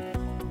crazy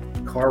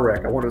car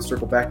wreck. I wanted to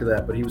circle back to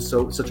that, but he was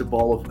such a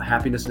ball of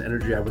happiness and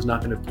energy. I was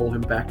not going to pull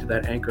him back to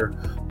that anchor.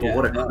 But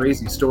what a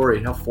crazy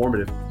story. How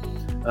formative.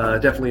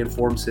 Definitely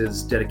informs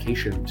his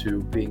dedication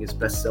to being his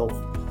best self.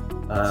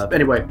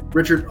 Anyway,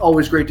 Richard,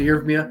 always great to hear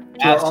from you.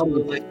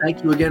 Absolutely.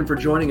 Thank you again for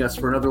joining us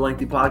for another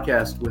lengthy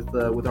podcast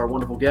with our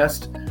wonderful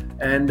guest.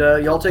 And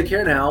y'all take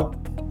care now.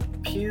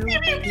 Pew,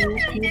 pew, pew, pew,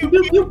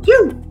 pew, pew,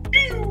 pew.